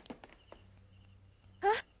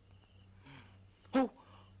 Ha? Oh,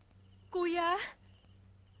 Kuya?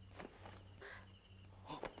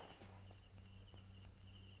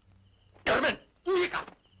 Carmen! Uwi ka!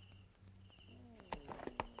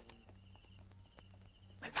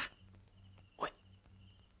 May ba? Uwi.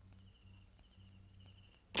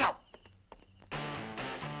 Ikaw!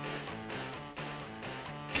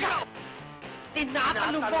 Ikaw!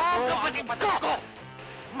 Tinatalo mo ang kapatid ko!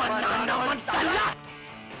 Mananamantala!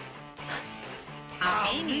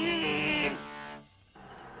 Amin!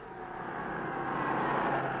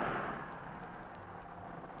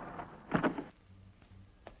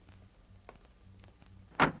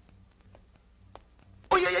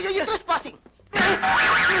 Uy! Trespassing!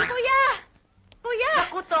 Kuya! Kuya!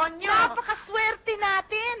 Naku, Tonyo! Napakaswerte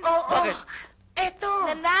natin! Oo. Bakit? Eto!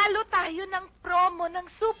 Nanalo tayo ng promo ng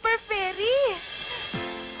Super Ferry!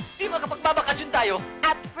 Di makapagbabakasyon tayo.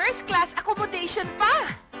 At first class accommodation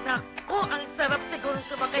pa! Naku, ang sarap siguro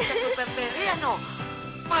sumakay sa Super Ferry, ano?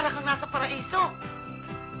 Para kang nasa paraiso.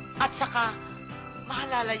 At saka,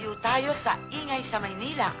 malalayo tayo sa ingay sa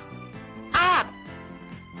Maynila. At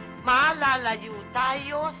malalayo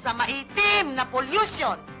tayo sa maitim na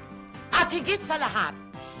pollution. At higit sa lahat,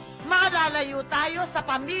 malalayo tayo sa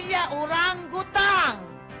pamilya orangutang.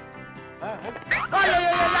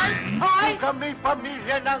 Ay! Kami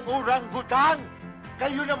pamilya ng orangutang.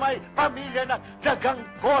 Kayo na may pamilya ng dagang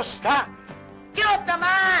kosta. Cute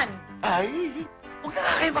naman! Ay! Huwag na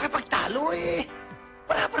nga kayo makipagtalo eh.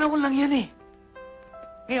 Para-panahon lang yan eh.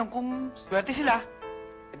 Ngayon, kung swerte sila,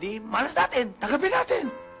 edi malas natin, tanggapin natin.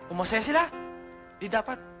 Kung masaya sila, di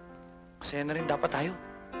dapat. Masaya na rin dapat tayo.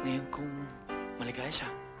 Ngayon, kung maligaya siya,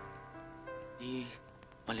 di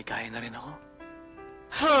maligaya na rin ako.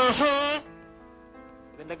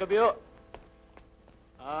 Magandang gabi, ho.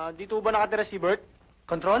 Dito ba nakatira si Bert?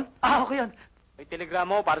 Control? Ah, okay yun. May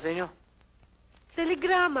telegrama ho para sa inyo.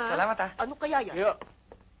 Telegrama? Salamat ah. Ano kaya yan? Yo.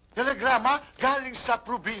 Telegrama galing sa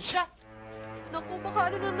probinsya. Naku,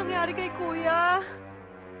 baka ano nang nangyari kay Kuya?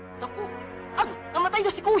 Naku, ano? Namatay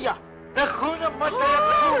na si Kuya! Naku, namatay ang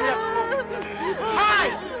kuya ko. Hoy!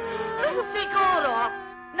 Siguro,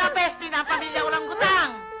 napesti na ang pamilya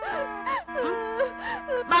orangutang.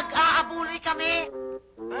 Mag-aabuloy kami.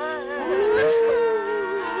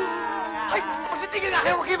 Ay, pasitigil na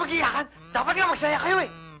kayo, huwag kayo mag-iyakan. Dapat nga magsaya kayo eh.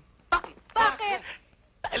 Bakit? Bakit?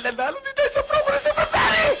 Dahil nanalo din tayo sa promo ng Super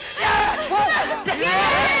Ferry!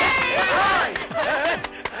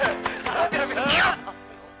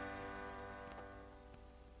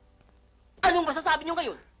 Anong masasabi niyo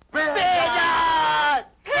ngayon? Beyan!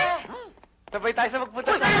 Sabay tayo sa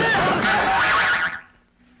magpunta sa...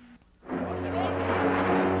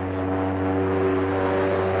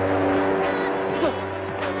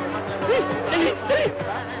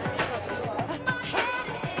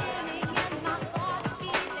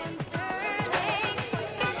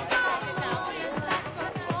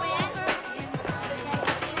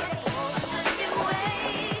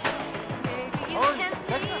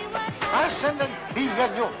 Asan ang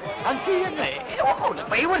tiyan nyo? Ang tiyan nyo? Ewan ko,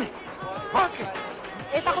 nagpaiwan eh. Bakit?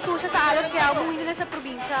 Eh, takot po siya sa alas kaya umuwi nila sa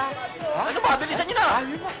probinsya. Ano ba? Bilisan nyo na!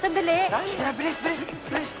 Ayun na. Sandali. Tara, bilis, bilis,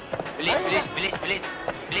 bilis. Bilis, bilis, bilis, bilis.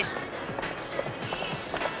 Bilis.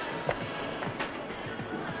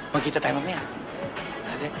 Magkita tayo mamaya.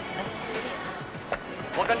 Sige.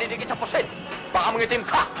 Huwag kang didikit sa pusit. Baka mangitim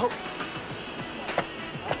ka.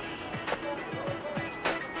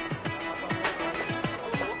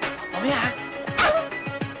 Mamaya, ha?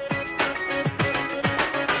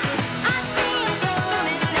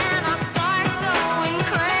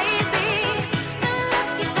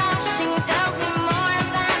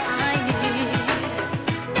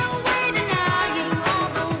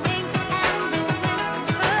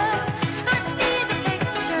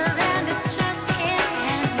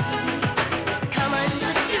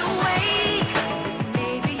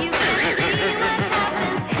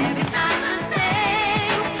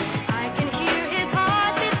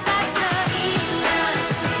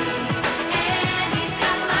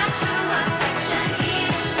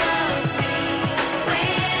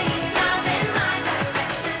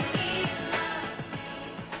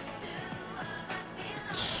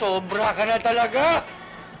 Sobra ka na talaga.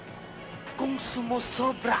 Kung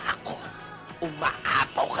sumusobra ako,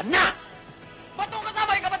 umaapaw ka na! Ba't mo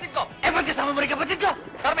kasama yung kapatid ko? Eh, ba't kasama mo rin kapatid ko?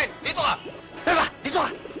 Carmen, dito ka. Diba? Dito ka!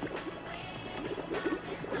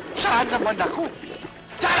 Saan naman ako?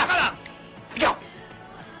 Tsaka ka lang. Ikaw!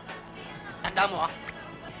 Tanda mo, ha?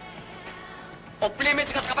 Off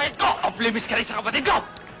limits ka sa kapatid ko. Off limits ka rin sa kapatid ko!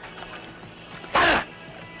 Tara!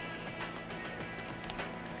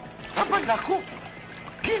 Naman ako!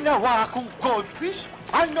 Ginawa akong goldfish?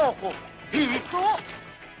 Ano ko? Hito?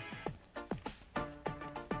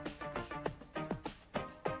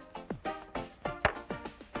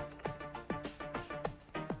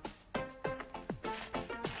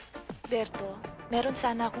 Berto, meron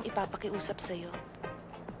sana akong ipapakiusap sa'yo.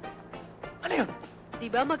 Ano yun? Di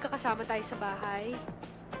ba magkakasama tayo sa bahay?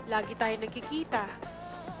 Lagi tayo nagkikita.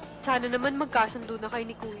 Sana naman magkasundo na kayo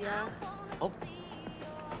ni Kuya.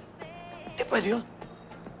 Eh, pwede yun.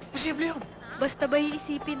 Posible yun. Basta ba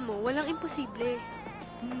iisipin mo, walang imposible.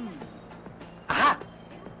 Aha!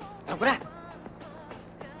 Alam ko na.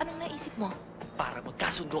 Anong naisip mo? Para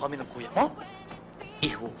magkasundo kami ng kuya mo,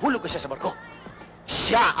 ihuhulog ko siya sa barko.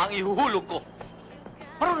 Siya ang ihuhulog ko.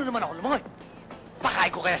 Marunong naman ako lumangoy.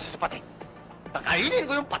 Pakain ko kaya siya sa pating. Pakainin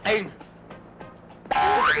ko yung pating.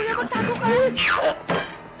 Kuya, magtago ka!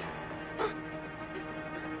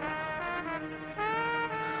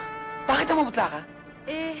 Bakit namumutla ka?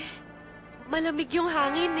 Eh, malamig yung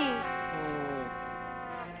hangin eh.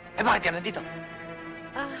 Eh, bakit ka nandito?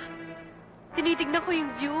 Ah, tinitignan ko yung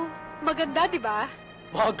view. Maganda, di ba?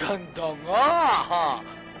 Maganda nga, ha?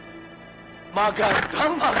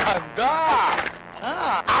 Magandang maganda!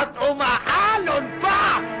 At umaalon pa!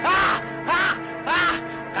 Ha? Ha? Ha?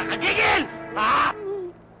 Kakagigil! Ha?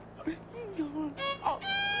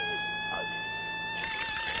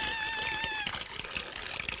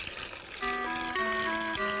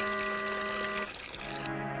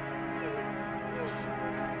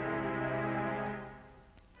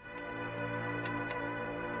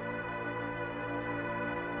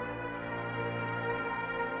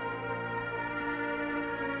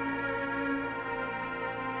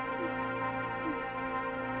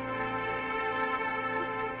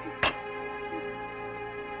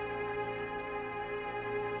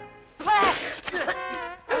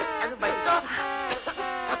 Ano ba ito?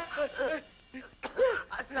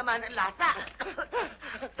 Ang sama ng lasa.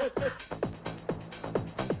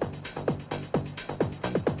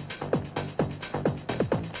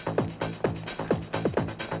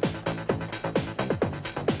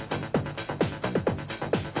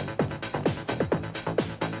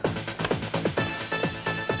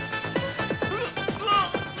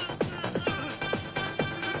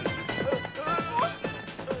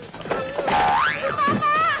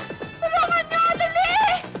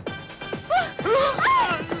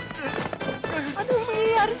 Anong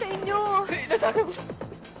nangyayari sa inyo?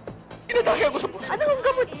 Inatake ako sa puso. Ano ang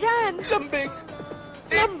gamot dyan? Lambing.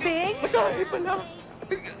 Lambing? Masahe pala.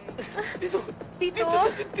 Dito. Dito?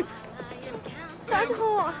 Saan ho?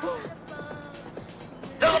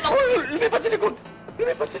 Dapat ako lumipat sa likod.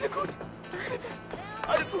 Lumipat sa likod.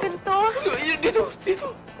 Ganito? Dito. Dito.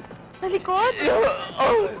 Sa likod?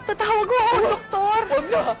 Oh. Tatawag mo ako, doktor. Huwag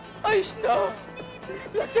na. Ayos na.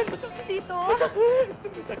 Yan, masakit. Dito? Masakit.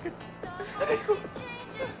 Masakit. Aray ko.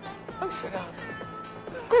 Ang sarap.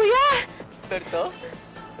 Kuya! Berto?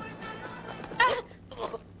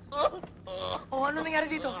 Oh, ano nangyari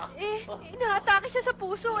dito? Eh, inaatake siya sa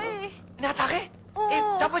puso eh. Inatake? Oo. Eh,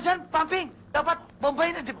 dapat dyan, pumping. Dapat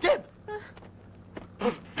bombayin ang dibdib.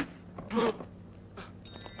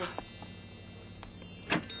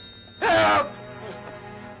 Help!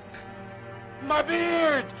 My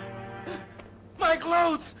beard!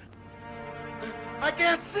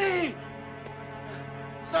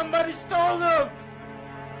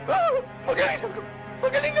 Magaling ako!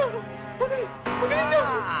 Magaling ako! Magaling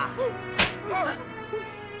ako!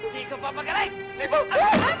 Hindi ka pa magaling! Libo!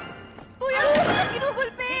 Kuya, huwag ka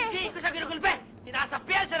ginugulpi! Hindi ko siya ginugulpe!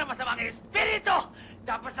 Sinasabihan siya ng masamang espiritu!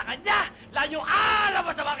 Dapat sa kanya, lang yung alam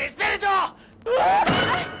masamang espiritu!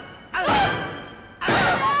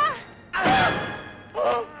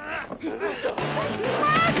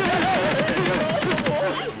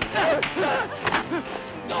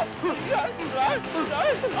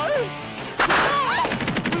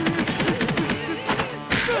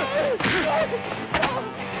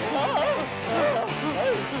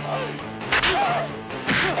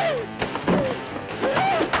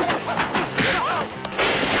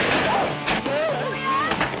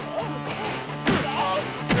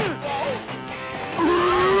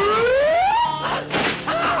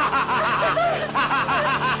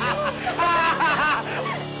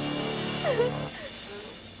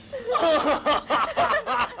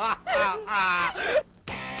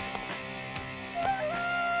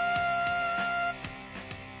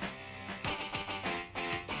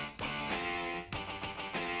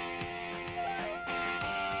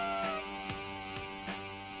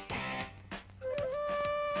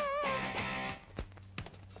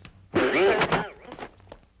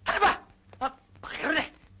 Ano ba? Pakiroon eh!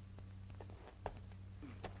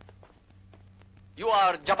 You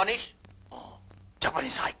are Japanese? Oh,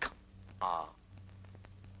 Japanese hike. Ah.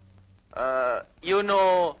 You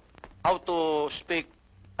know how to speak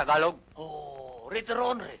Tagalog? Oh,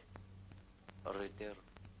 Ritteronre. Ritter.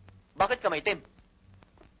 Bakit ka maitim?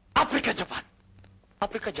 Africa, Japan.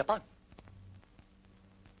 Africa, Japan.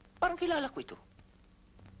 Parang kilala ko ito.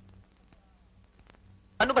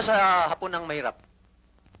 Ano ba sa hapon ang mahirap?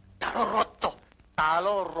 Taroroto.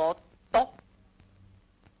 Taloroto?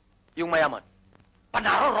 Yung mayaman.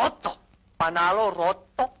 Panaroroto.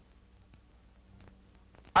 Panaloroto?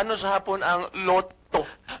 Ano sa hapon ang loto?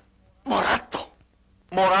 Morato.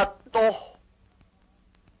 Morato.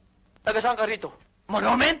 Taga saan ka rito?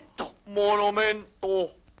 Monumento.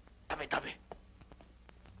 Monumento. Tabi-tabi.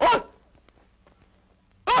 Hoy!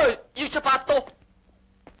 Hoy! Yung sapato!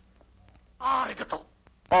 Arigato.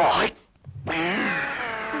 Oh! Ay!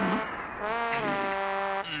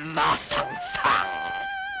 Masangsang.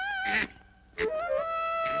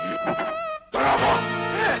 Bravo!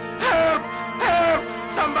 Help! Help!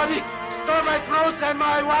 Somebody stole my clothes and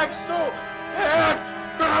my wife's too! Help!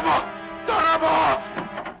 Bravo! Bravo!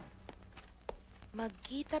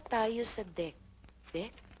 Magkita tayo sa deck.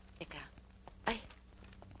 Deck? Teka. Ay.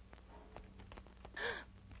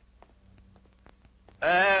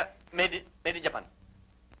 Made in Japan.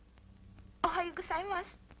 Ohayo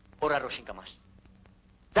gozaimasu. Oraro shinkamas.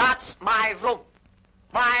 That's my room.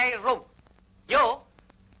 My room. You,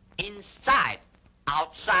 inside,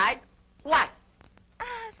 outside, what?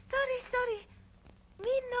 Sorry.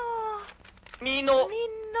 Mino. Mino.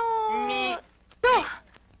 Mino.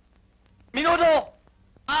 Minudo!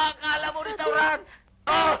 Akala mo restaurant!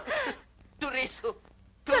 Oh! Turiso!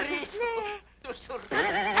 Tusur!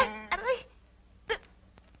 Aray.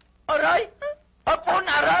 Aray! Hapon!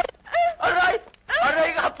 Aray! Aray!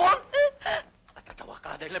 Aray hapon! Natatawa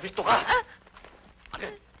ka dahil nabisto ka!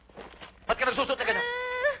 Agad! Ba't ka nagsusot na ganyan?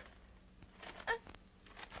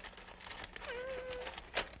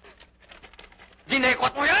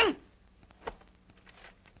 Ginekwat mo yan!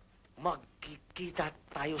 Magkikita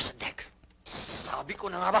tayo sa deck. Sabi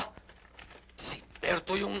ko na nga ba, si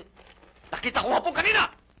Berto yung nakita ko hapon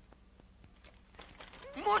kanina!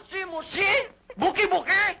 Musi! Buki!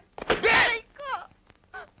 Aray ko!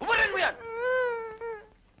 Umarin mo yan!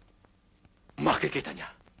 Makikita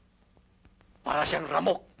niya. Para siyang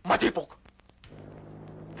ramok, matipok.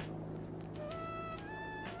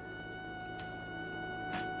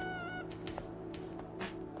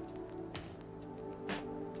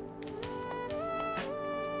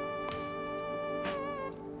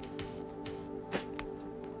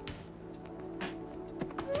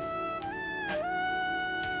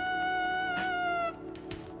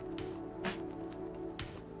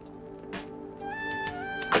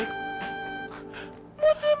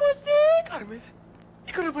 Carmen,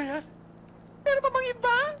 ikaw na ba yan? Meron pa bang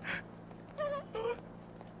iba?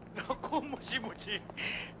 Naku, Musi.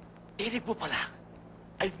 Inig mo pala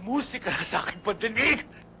ay musika na sa aking pandinig.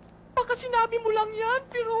 Baka sinabi mo lang yan,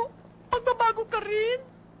 pero magbabago ka rin.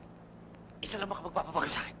 Isa lang makapagpapabago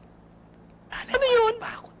sa akin. Ano yun?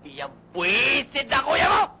 Bako iyang buwisit na kuya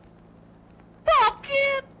mo!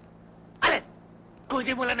 Bakit? Alin? Kung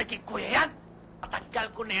hindi mo lang naging kuya yan, matagal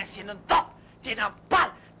ko na yan sinuntok, sinampal,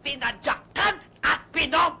 tinadyakan at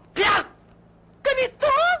pinompyang! Ganito?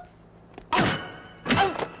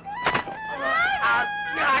 At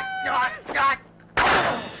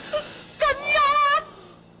Ganyan!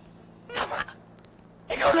 Tama!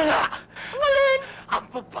 Ikaw na nga! Walin! Ang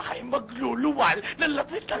babae magluluwal ng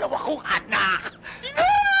lapit dalawa kong anak!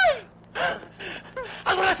 Inay!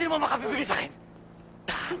 Ano na sino makapibigay sa akin?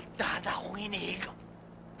 Dahan-dahan akong hinihigaw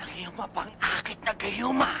ng iyong mapang-akit na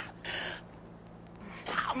gayuma.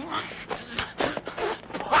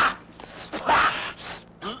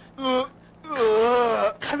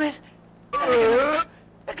 Carmen!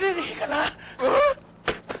 Naglilihi ka na!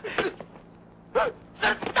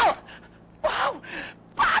 Ito! Wow!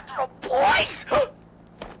 Patro boys!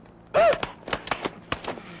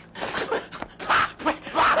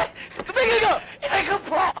 Tumigil ka! Inay ka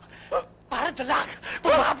po! Parang dalag!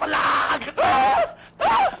 Pumapalag!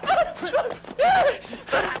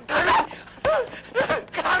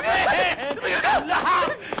 Carmen! Carmen!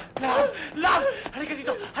 Love! Love! Love! Halika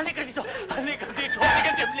dito! Halika dito! Halika dito!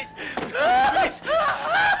 Halika dito! Please! Please!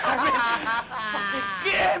 Carmen!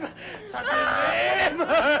 Sasigim! Sasigim!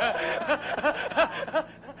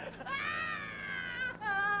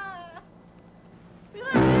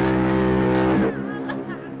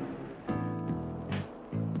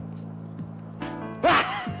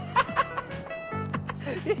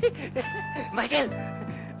 Michael!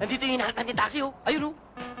 Nandito yung hinahanap natin taxi, oh. Ayun, oh.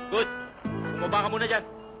 Good. Bumaba ka muna dyan.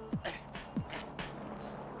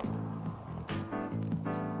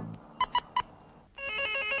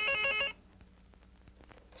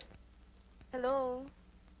 Hello?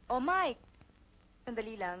 Oh, Mike.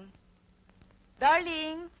 Sandali lang.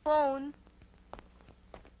 Darling, phone.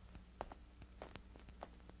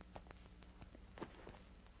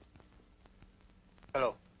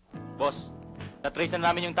 Hello. Boss, na-trace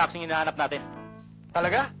na namin yung taxing hinahanap natin.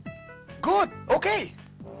 Talaga? Good! Okay!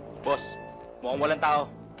 Boss, mukhang walang tao.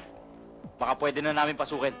 Baka pwede na namin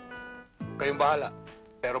pasukin. Kayong bahala.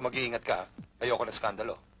 Pero mag-iingat ka. Ayoko na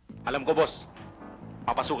skandalo. Alam ko, boss.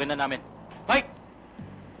 Papasukin na namin. Mike!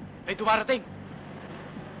 May dumarating.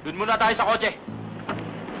 Doon muna tayo sa kotse.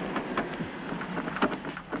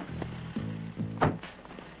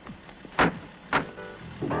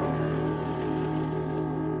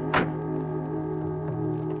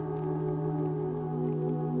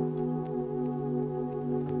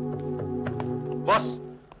 Boss,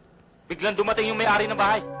 biglang dumating yung may-ari ng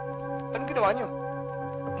bahay. Anong ginawa niyo?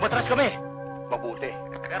 Umatras kami. Mabuti.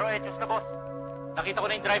 Pero etos na, boss. Nakita ko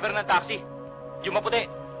na yung driver ng taxi. Yung maputi.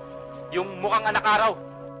 Yung mukhang anak araw.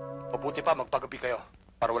 Mabuti pa, magpagabi kayo.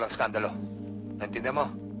 Para walang skandalo. Naintindihan mo?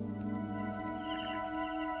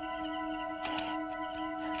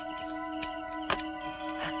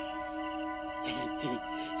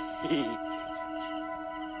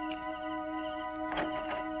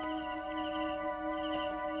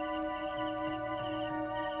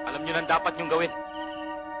 Alam niyo nang dapat niyong gawin.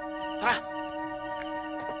 Tara!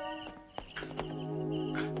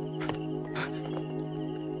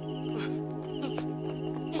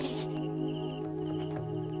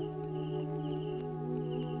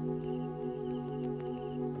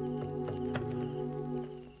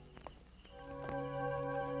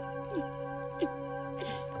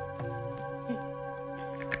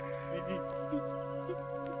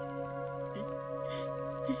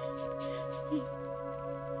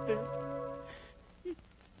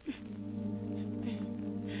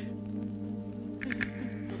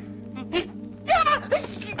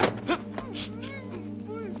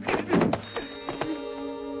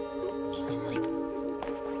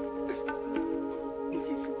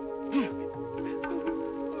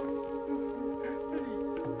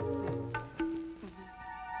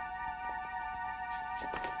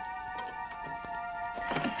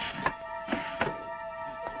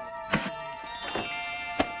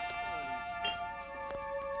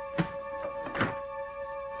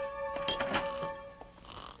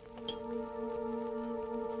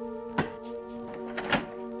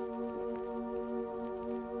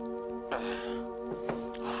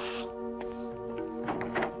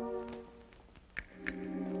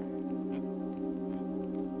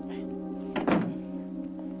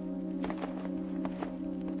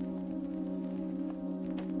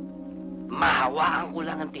 Mahawaan ko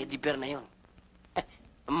lang ang teddy bear na yun.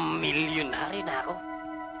 Milyonary na ako.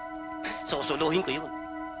 Susuluhin ko yun.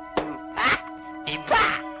 Ha? Iba!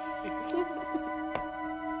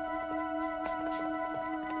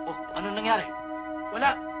 Oh, ano nangyari?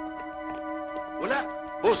 Wala. Wala.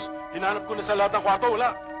 Boss, hinanap ko na sa lahat ng kwarto, wala.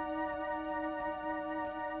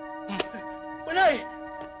 Wala eh.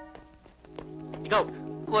 Ikaw,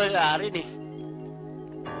 Wala rin eh.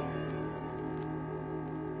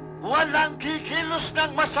 Walang kikilos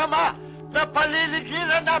ng masama na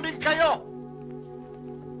paliligiran namin kayo.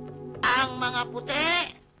 Ang mga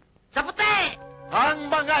puti, sa puti! Ang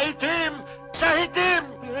mga itim sa itim!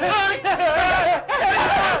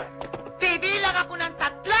 Bibilang ako ng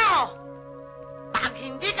 3. Pag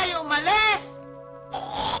hindi kayo umalis,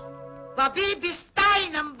 mabibistay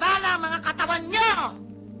ng bala ang mga katawan nyo!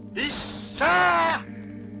 1, 2!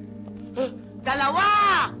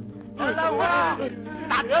 3!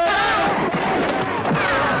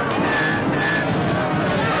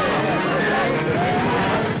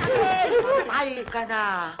 Ay ka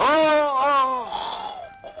na! Oo!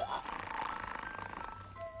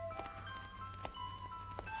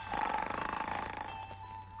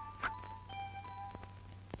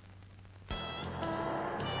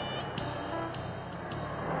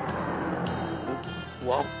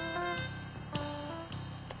 Wow.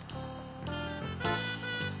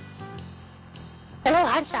 Hello,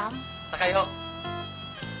 handsome. Sakayo.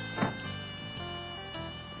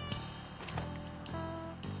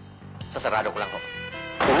 Sasarado ko lang ko.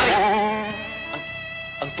 Ay!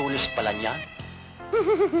 Ang tulis pala niyan.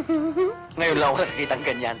 Ngayon lang ako nakikitang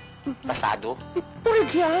ganyan. Pasado.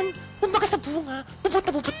 Pulog yan. Kumbaga sa bunga, bubot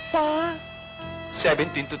na bubot pa.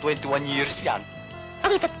 17 to 21 years yan.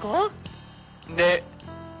 Ang itat ko? Hindi.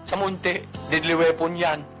 Sa munti, deadly weapon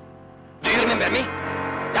yan. Do you remember me?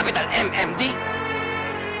 Capital MMD?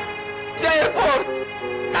 Sa airport!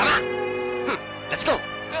 Tama! Let's go!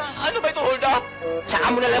 Ano ba ito, hold up?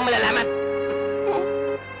 Saka mo na lang malalaman.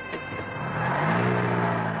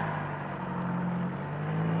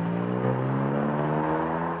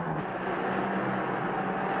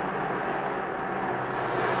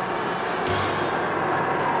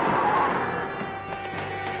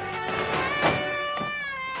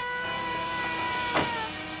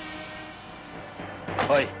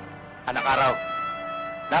 Hoy, anak araw.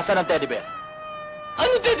 Nasaan ang teddy bear?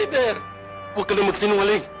 Ano teddy bear? Huwag ka na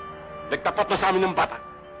magsinungaling. Nagtapat na sa amin ng bata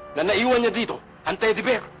na naiwan niya dito ang teddy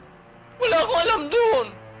bear. Wala akong alam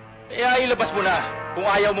doon. Kaya ilabas mo na kung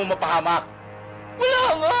ayaw mo mapahamak. Wala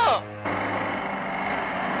nga.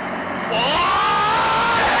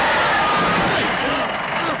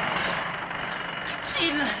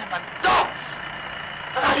 Sino na naman to?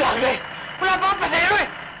 Nakagagay! Wala pa akong pasero eh!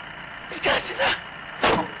 Disgrasya na!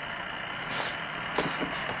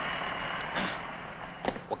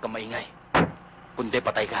 Huwag kang maingay. Kundi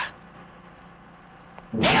patay ka.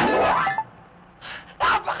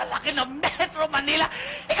 Napakalaki ng Metro Manila!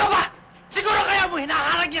 Ikaw ba? Siguro kaya mo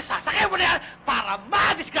hinaharang niya sasakay mo na yan para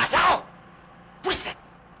madisgrasya ko! Pwisit!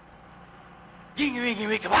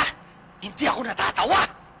 Gingiwi-ngiwi ka ba? Hindi ako natatawa!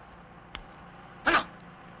 Ano?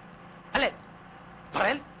 Alin?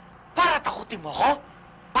 Barel? Para takutin mo ko?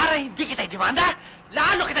 Para hindi kita idemanda?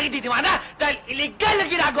 Lalo kitang hindi demanda dahil illegal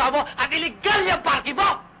ang ginagawa mo at illegal yung parking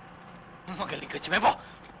mo! Magaling ka, Chimebo!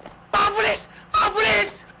 Mga pulis! Mga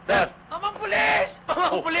pulis! Dad! Mga pulis! Mga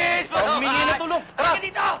pulis! humingi ng tulong. Tara! Halika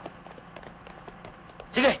dito!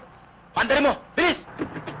 Sige! Pandarin mo! Bilis!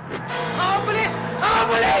 Mga pulis! Mga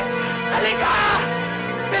pulis! Halika!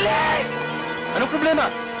 Bilis! Anong problema?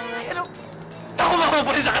 Ay, ano? Ako mga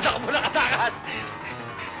pulis nakatakbo na katakas!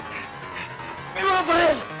 May mga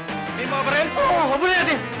baril! May mga baril? Oo, habulin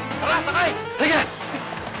natin! Tara, sakay! Halika!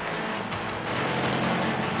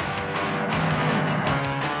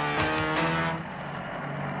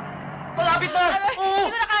 Malapit na! Oo!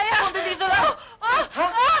 Hindi ko na kaya! Konti dito lang! Ha? Wag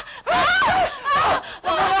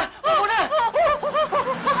na!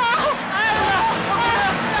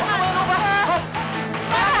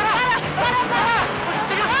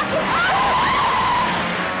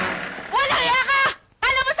 Walang iya ka!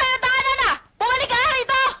 Alam mo sa'yo tahanan na! Bumalik ka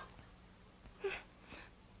rito!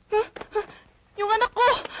 Yung anak ko!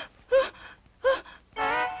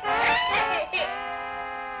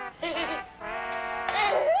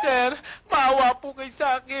 Sir, maawa po kayo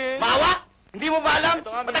sa akin. Maawa? Hindi mo ba alam?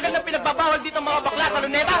 Matagal na pinagbabawal dito ang mga bakla sa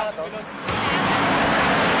luneta!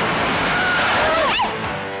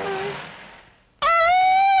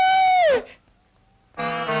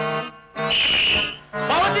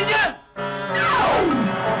 Bawal din yan!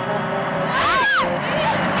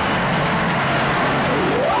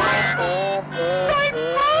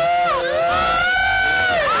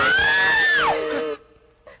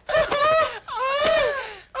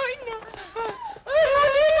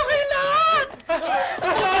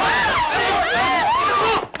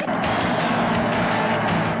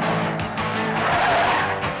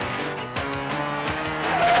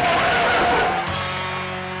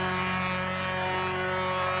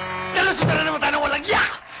 Dalusutan na naman tayo ng walang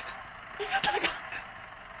yak!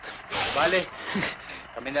 Bale,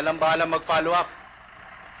 kami na lang bahala mag-follow up.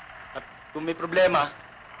 At kung may problema,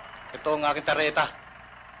 ito ang aking tareta.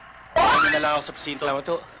 Kami na lang ako sa presinto. Salamat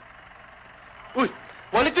to. Uy!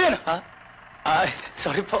 Wallet din! yun! Ha? Ay,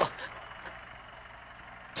 sorry po.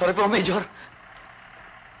 Sorry po, Major.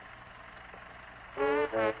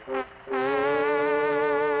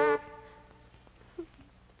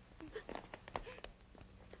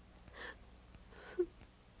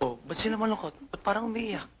 Oh, ba't sila malungkot? Ba't parang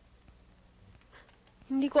umiiyak?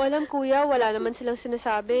 Hindi ko alam, kuya. Wala naman silang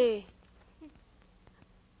sinasabi.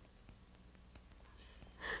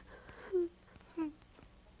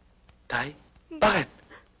 Tay? Bakit?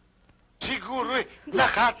 Siguro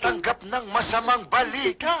nakatanggap ng masamang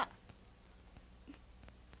balita.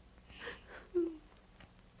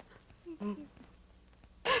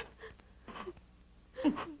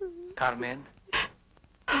 Carmen?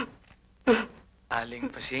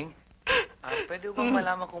 Aling Pasing? Pwede bang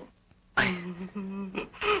malaman kung... Ay.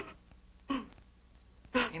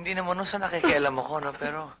 Hindi naman sa nakikialam ako, no?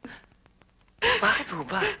 Pero... Bakit ho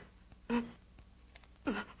ba?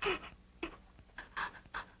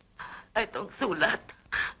 Itong sulat.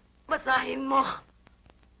 Basahin mo.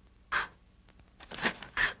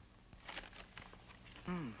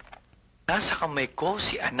 Nasa kamay ko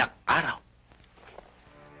si Anak Araw.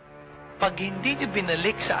 Pag hindi niyo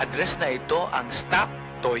binalik sa address na ito ang stop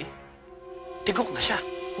toy, tigok na siya.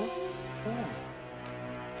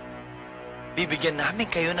 Bibigyan namin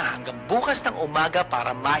kayo na hanggang bukas ng umaga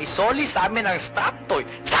para maisoli sa amin ang stop toy.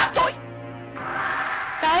 Stop toy!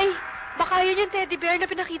 Tay, baka yun yung teddy bear na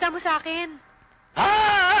pinakita mo sa akin.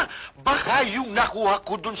 Baka yung nakuha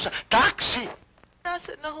ko dun sa taxi.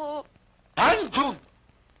 Nasaan na ho? Andun,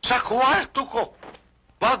 sa kwarto ko.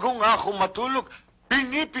 Bago nga ako matulog,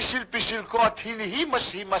 pinipisil-pisil ko at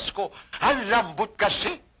hinihimas-himas ko. Ang lambot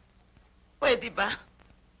kasi. Pwede ba?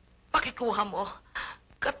 Pakikuha mo.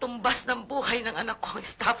 Katumbas ng buhay ng anak ko ang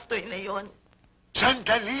stop toy na yon.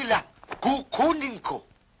 Sandali lang, kukunin ko.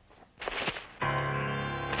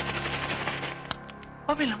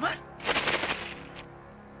 May laman.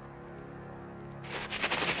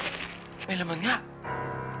 May laman nga.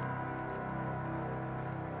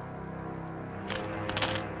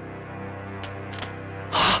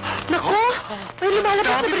 Naku! May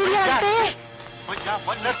lumalabas na brilyante!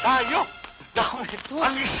 Mayaman na tayo. Naku,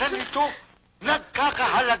 ang isa nito,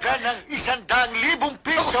 nagkakahalaga ng 100,000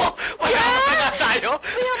 piso. Mayaman na nga tayo.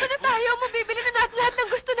 Mayaman na tayo! Mabibili na natin lahat ng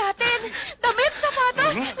gusto natin! Damit,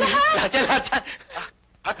 sapatos, lahat! Lahat yan.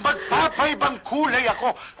 At magpapaibang kulay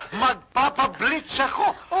ako, magpapablitz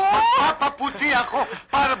ako, magpapaputi ako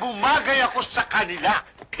para bumagay ako sa kanila.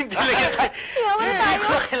 Hindi lang yan tayo. Hindi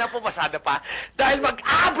ko kailang pumasada pa dahil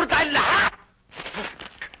mag-aabro tayo lahat.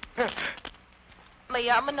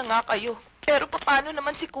 Mayaman na nga kayo. Pero paano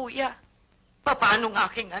naman si Kuya? Paano ng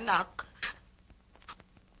aking anak?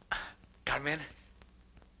 Carmen,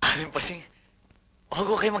 Aling Pasing, huwag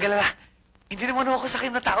ko kayo mag-alala. Hindi naman ako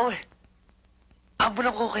sakim na tao eh.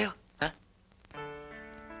 Ambulan ko kayo. Ha?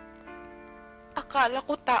 Akala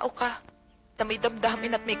ko tao ka na may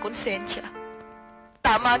damdamin at may konsensya.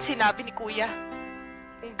 Tama ang sinabi ni Kuya.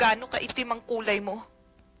 Kung gaano kaitim ang kulay mo,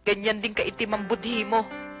 ganyan din kaitim ang budhi mo.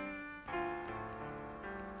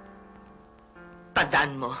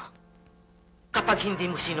 Tandaan mo, kapag hindi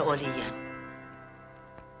mo sinuoli yan,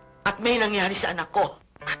 at may nangyari sa anak ko,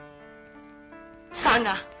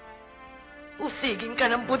 sana, usigin ka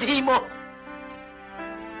ng budhi mo.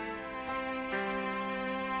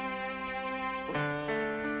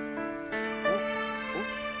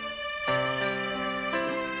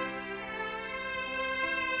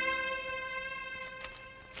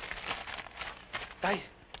 Tay,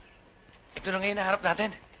 ito na ngayon naharap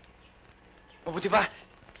natin. Mabuti pa,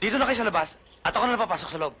 dito na kayo sa labas at ako na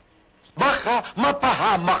napapasok sa loob. Baka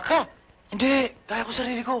mapahamak ka. Hindi, kaya ko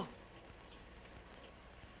sarili ko.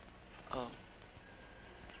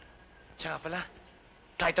 Siya nga pala,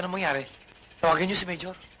 kahit anong mangyari, tawagin niyo si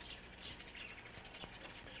Major.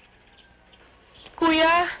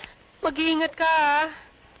 Kuya, mag-iingat ka, ah.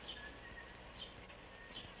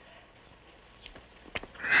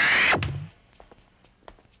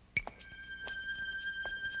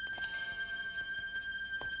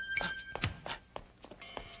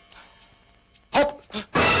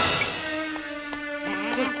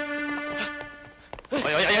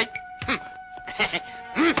 Ay, ay, ay, ay!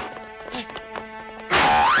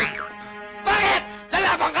 Bakit?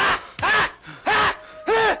 Lalaban ka? Ha? Ha?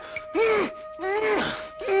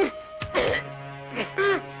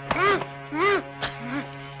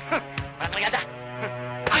 Parang maganda.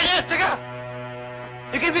 Ay, teka!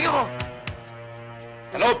 Yung kaibigan ko!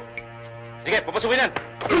 Hello? Sige, papasukin yan.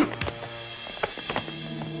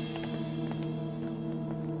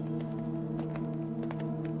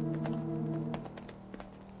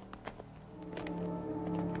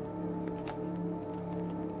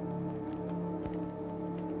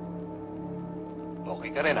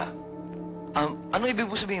 Okay ka rin, ha? Ano ibig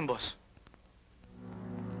mo sabihin, boss?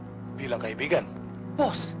 Bilang kaibigan.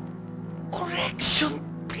 Boss, correction,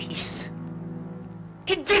 please.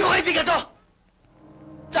 Hindi ko kaibigan to!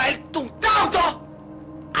 Dahil tong tao to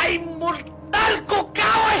ay mortal ko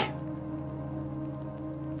kaway!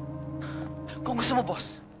 Kung gusto mo,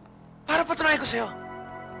 boss, para patunayan ko sa'yo,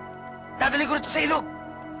 dadali ko rito sa ilog.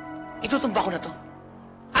 Itutumba ko na to.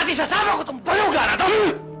 At isasama ko tong baluga na to!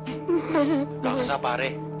 Kakasa,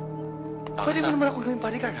 pare. Pwede mo naman akong gawing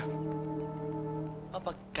bodyguard, ha?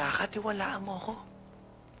 Mapagkakatiwalaan mo ako.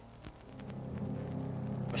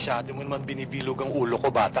 Masyado mo naman binibilog ang ulo ko,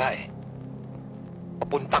 bata, eh.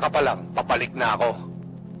 Papunta ka pa lang, papalik na ako.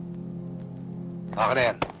 Baka na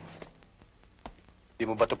yan. Di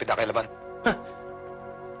mo ba ito pinakilaman?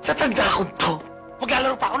 Sa tanda akong to,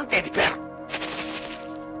 maglalaro pa ako ng teddy bear.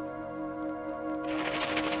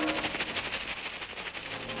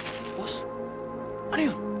 Boss, ano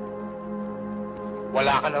yun?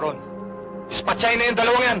 Wala ka na ron. Dispatchay na yung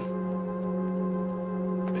dalawang yan.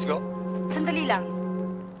 Let's go. Sandali lang.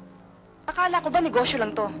 Akala ko ba negosyo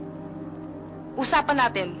lang to? Usapan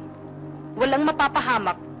natin. Walang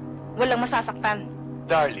mapapahamak. Walang masasaktan.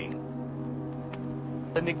 Darling,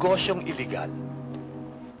 sa negosyong iligal,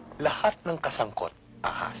 lahat ng kasangkot,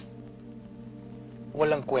 ahas.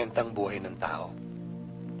 Walang kwentang buhay ng tao.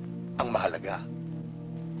 Ang mahalaga,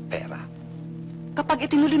 pera. Kapag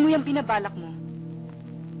itinuloy mo yung binabalak mo,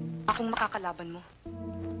 akong makakalaban mo.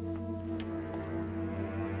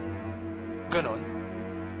 Ganon.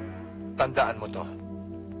 Tandaan mo to.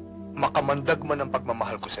 Makamandag man ang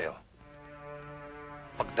pagmamahal ko sa'yo.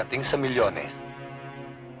 Pagdating sa milyones,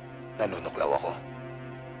 nanunuklaw ako.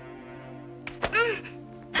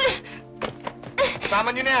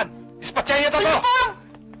 Tama nyo na yan! Dispatchay niyo to!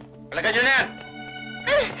 Palagan nyo na yan!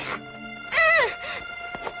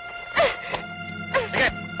 Sige!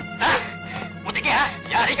 Ha? Buti ka, ha?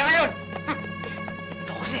 Yari ka ngayon!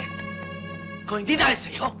 Ito kasi, kung hindi dahil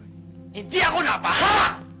sa'yo, hindi ako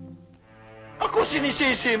napahamak! Ako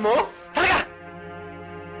sinisisi mo? Talaga!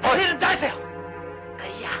 Hindi na dahil sa'yo!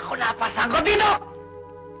 Kaya ako napasangkot dito!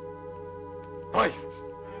 Hoy!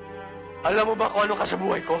 Alam mo ba kung ano ka sa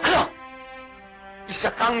buhay ko? Ano?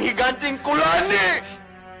 Isa kang higanting kulani!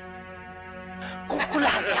 Kung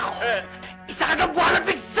kulani ako, isa ka ng buwan ng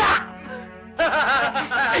pigsa!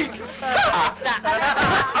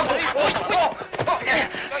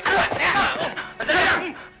 Andali lang!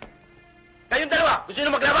 Kayong dalawa, gusto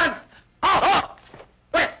nyo maglaban? Oo!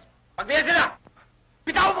 Pwes, pagbiyan sila!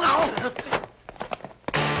 Bitawan mo nga ako!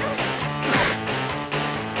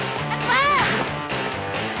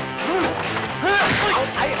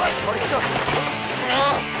 Ay, Mauricio!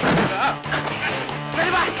 Pwede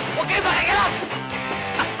ba? Huwag kayo makikilam!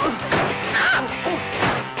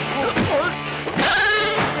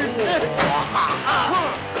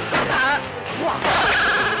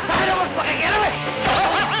 Bakit naman makikilam eh?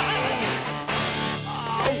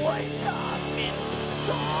 Away namin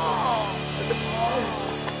to!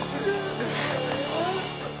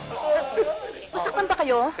 Masaktan ba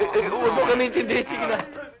kayo? Huwag mo kami intindihin, sige na.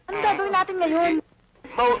 Anong gagawin natin ngayon?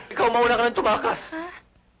 Ikaw mauna ka ng tumakas.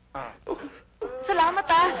 Salamat,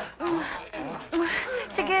 ah.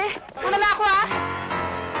 Sige, una na ako, ah.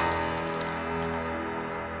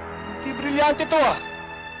 Di brilyante to, ah.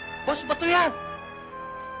 Boss, bato yan!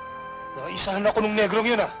 Nakaisahan ako nung negrong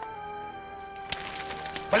yun, ah.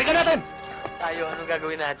 Balikan natin! Tayo, anong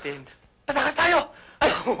gagawin natin? Tanakan tayo!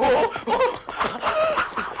 Ay!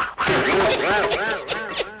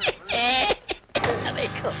 Aray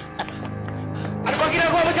ko. Ano bang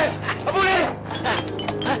ginagawa mo dyan? Abulin!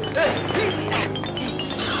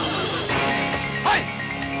 Hoy!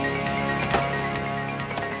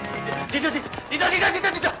 Dito!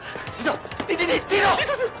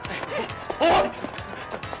 Oh!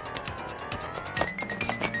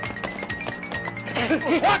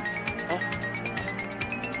 Huwag!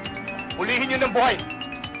 Hulihin nyo ng buhay.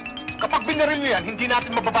 Kapag binaril nyo yan, hindi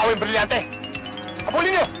natin mababawi ang brilyante.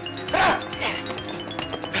 Habulin nyo! Tara!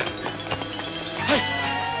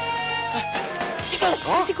 Ito!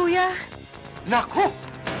 Si Kuya. Naku!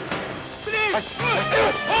 Bilis!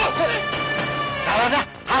 Tara na,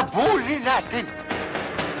 habulin natin!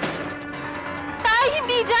 Tay,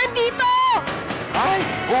 hindi dyan, dito! Ay,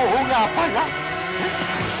 oo nga pala!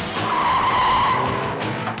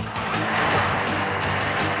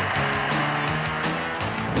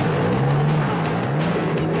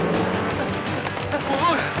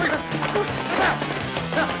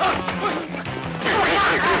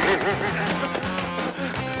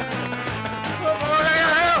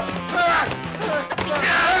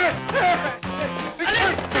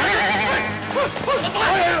 Alin!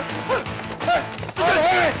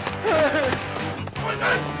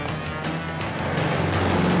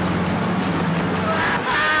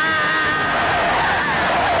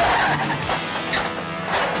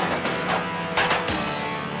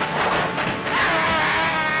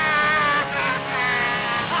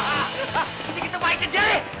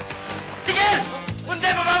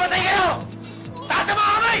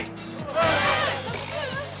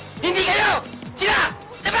 Hindi kayo! Sila!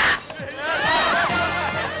 Diba?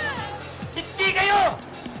 Hindi kayo!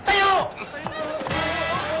 Tayo!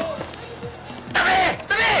 Tabi!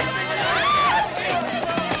 Tabi!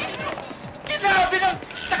 Kinabi ng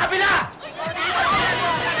sa kabila!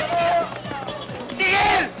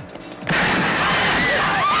 Tigil!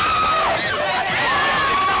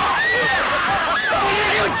 Tigil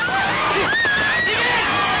yun!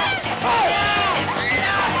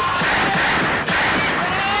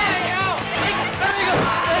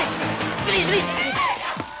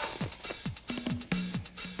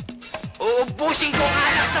 Uubusin ko ang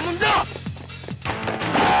anak sa mundo!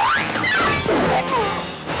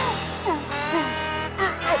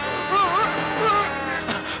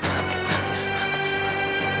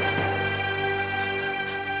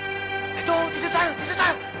 Dito tayo!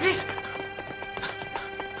 Please!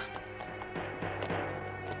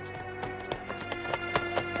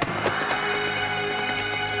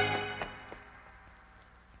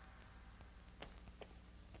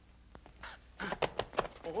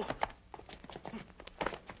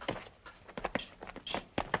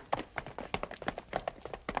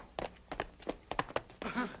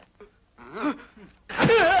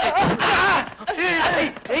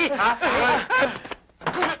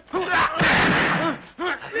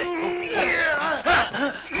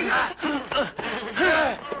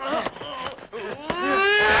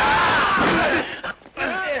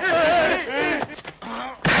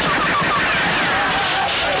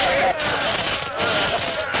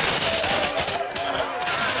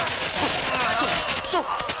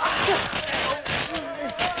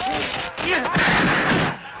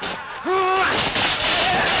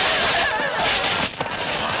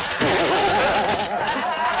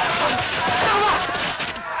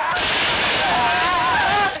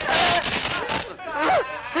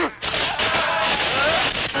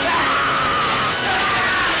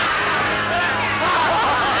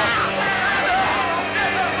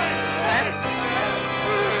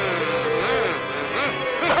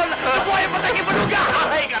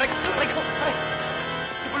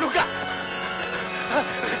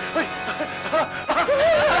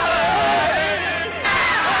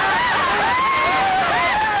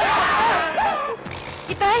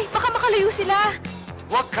 Itay, baka makalayo sila.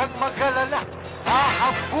 Huwag kang mag-alala.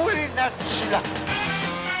 Hahabulin natin sila.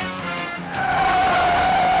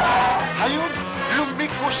 Ayun,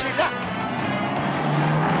 lumiko sila.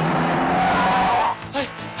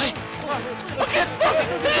 Bakit mo?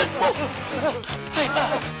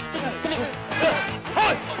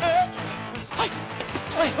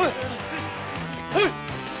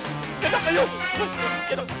 Kaya kayo!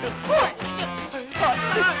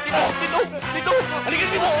 Dito! Halika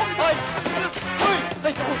dito!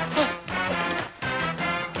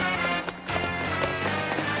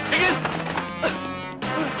 Tigil!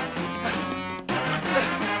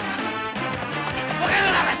 Huwag ka na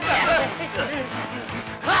naman!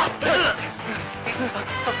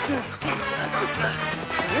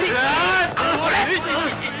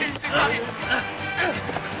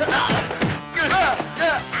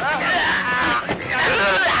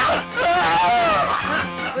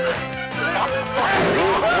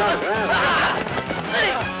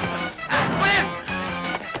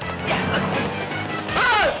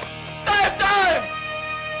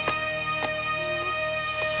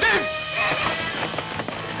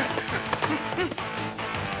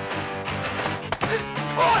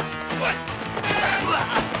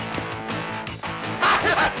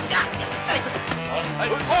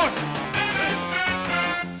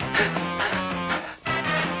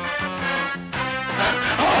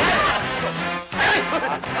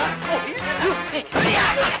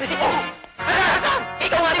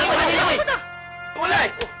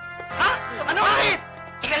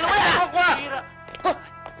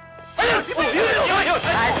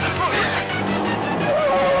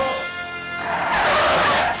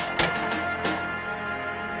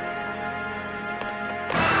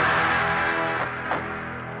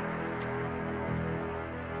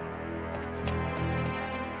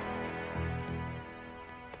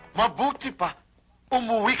 Mabuti pa,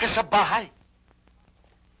 umuwi ka sa bahay.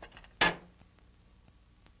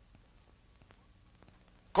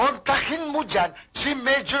 Kontakin mo dyan si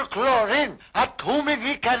Major Chlorine at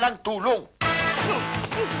humingi ka ng tulong.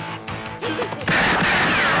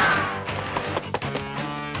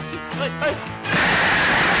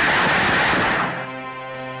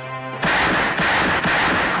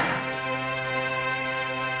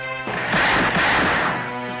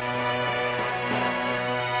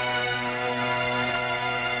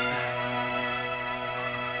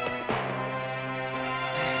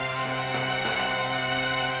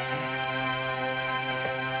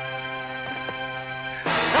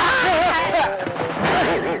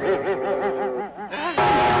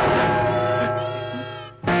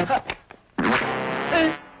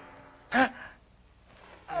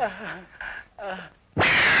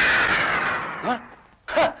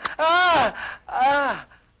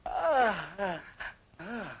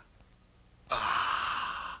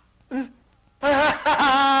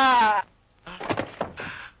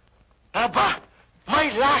 Aba,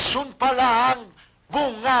 may lason pala ang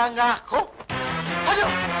bunganga ko. Ano?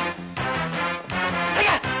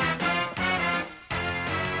 Ayan!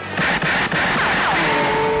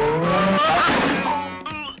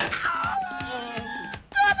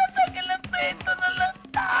 Sana sa kilapito na lang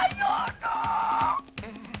tayo, no?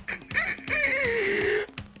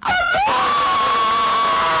 Aray!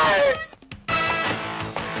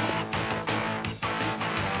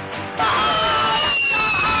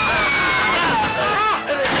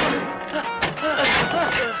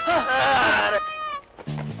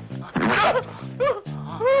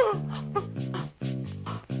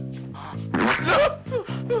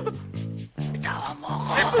 Bitawan mo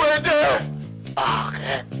ako. Di pwede!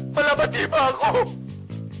 Bakit? Malabati ba ako?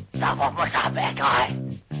 Tama mo sabi ito eh.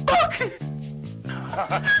 Bakit?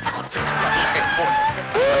 Ako tutuwasin mo.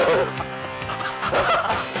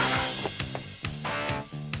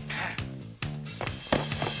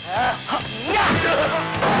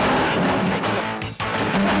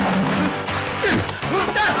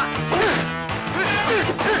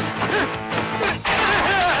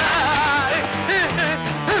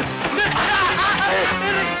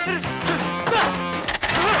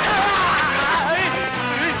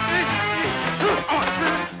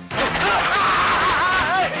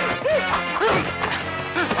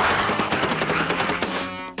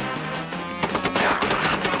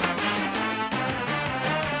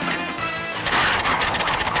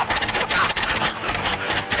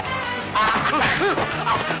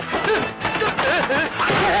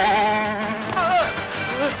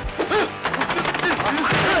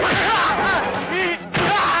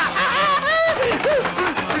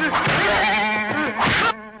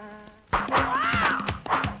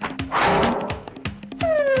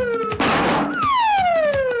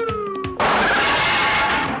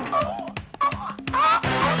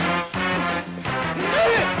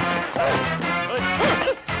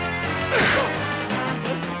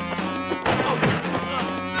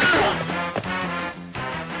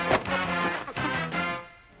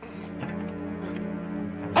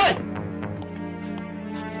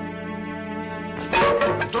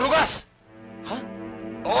 Durugas! Ha?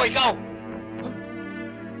 Oo, ikaw!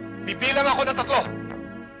 Bibilang ako ng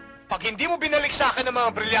 3. Pag hindi mo binalik sa akin ang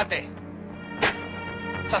mga brilyante,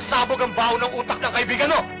 sasabog ang baho ng utak ng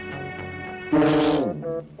kaibigan mo!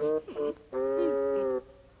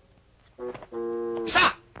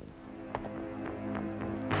 Isa!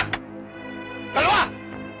 2!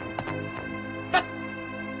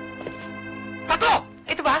 3!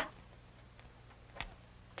 Ito ba?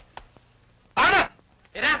 Ana!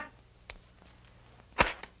 Tira!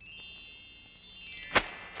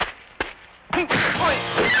 Hoy!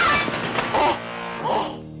 Oh!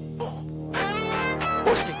 Oh!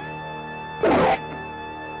 Boski!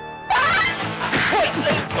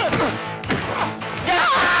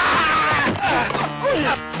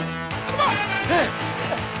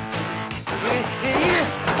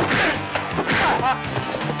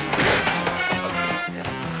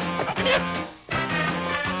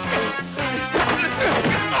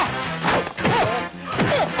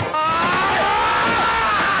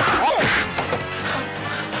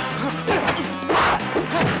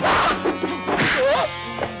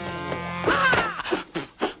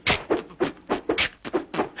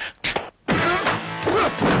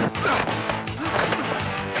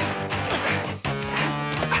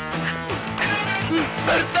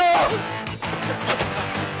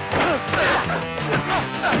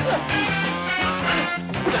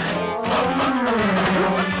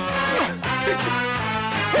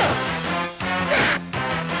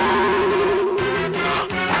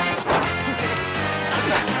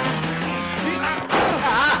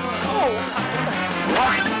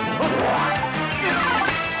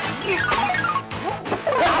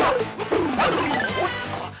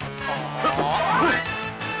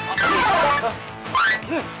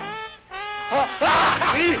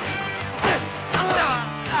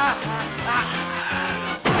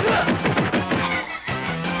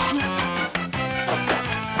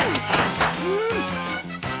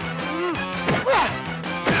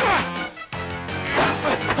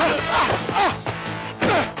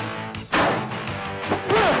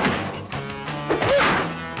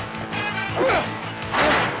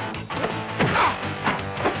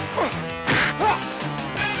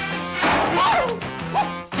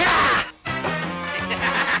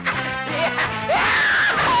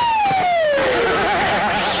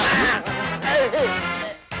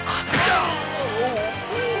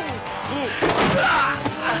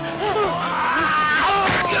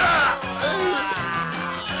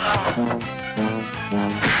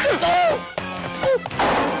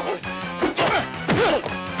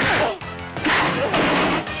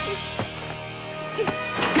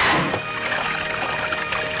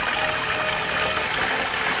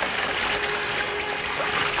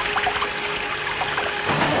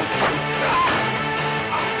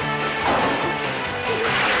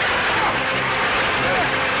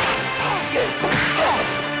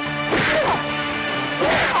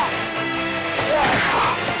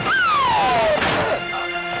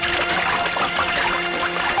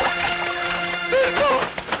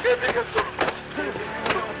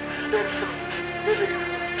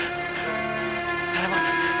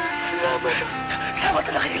 Salamat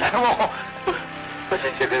na nakikilala mo ako.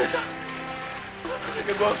 Pasensya ka na sa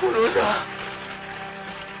nagawa ko noon, ha?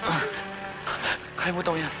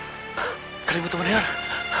 Kalimutan mo yan. Kalimutan mo na yan.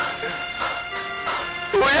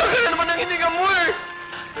 Kuya, ka na naman ang hininga mo, eh!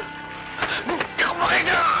 Hindi ako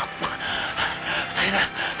makinig! Tayo na.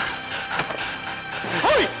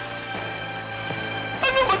 Hoy!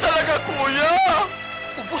 Ano ba talaga, kuya?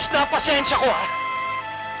 Ubus na pasensya ko, ha?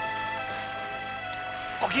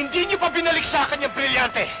 Pag hindi niyo pa binalik sa akin yung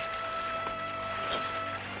brilyante,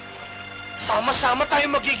 sama-sama tayo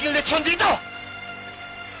magiging lechon dito!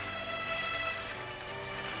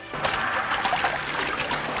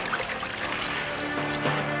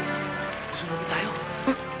 Sunod tayo.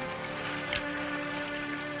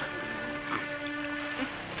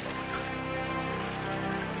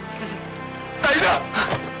 Tayo na!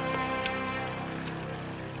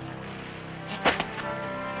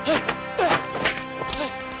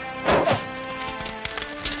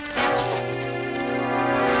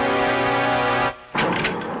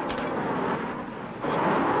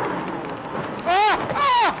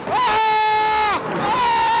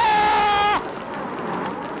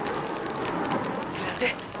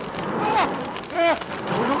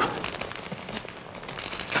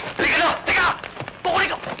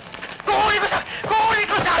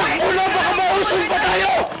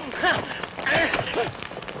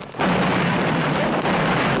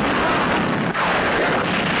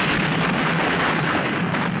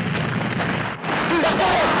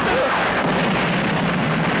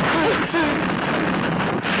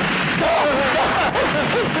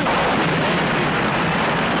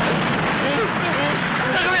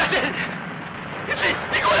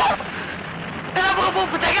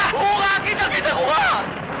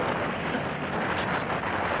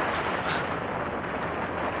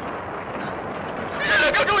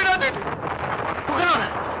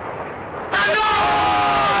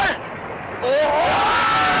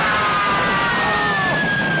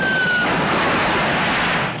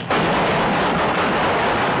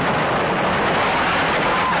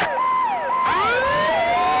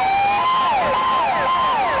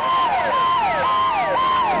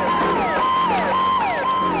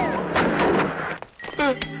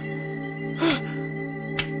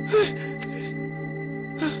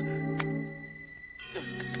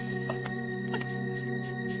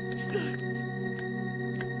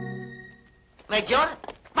 Major,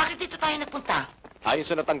 bakit dito tayo nagpunta? Ayon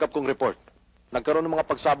sa natanggap kong report, nagkaroon ng mga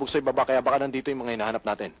pagsabog sa ibaba kaya baka nandito yung mga hinahanap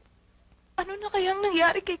natin. Ano na kayang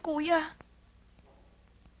nangyari kay Kuya?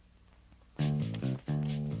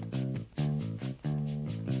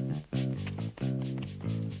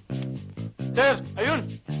 Sir, ayun!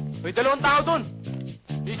 May 2 tao doon!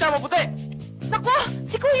 Isa maputi! Nako!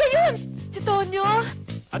 Si Kuya yun! Si Tonyo!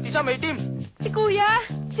 At isa may itim! Si Kuya!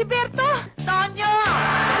 Si Berto! Tonyo!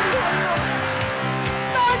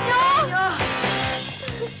 Tonyo!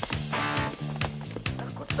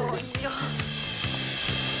 Ako, Tonyo.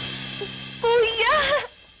 Kuya!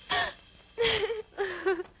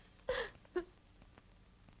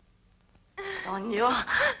 Tonyo.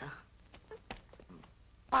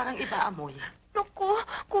 Parang iba amoy. Naku,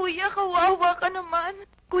 Kuya, kawawa ka naman.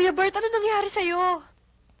 Kuya Bert, ano nangyari sa'yo?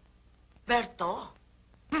 Berto?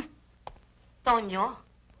 Tonyo?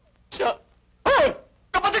 Siya... Hoy!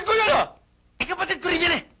 Kapatid ko yun, ah! Eh, kapatid ko rin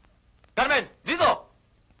yan, eh! Carmen, dito!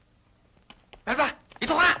 Melba,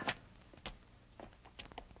 dito ka na!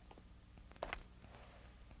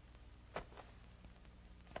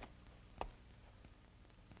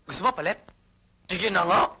 Gusto mo palit? Sige na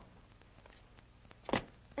nga!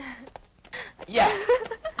 Yeah!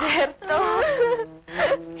 Berto!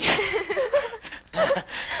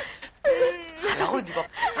 Akala ko, di ba?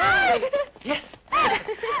 Yes!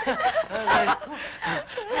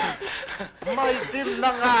 May dim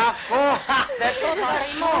na nga ako. Pero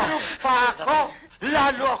masurog pa ako.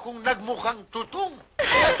 Lalo akong nagmukhang tutong.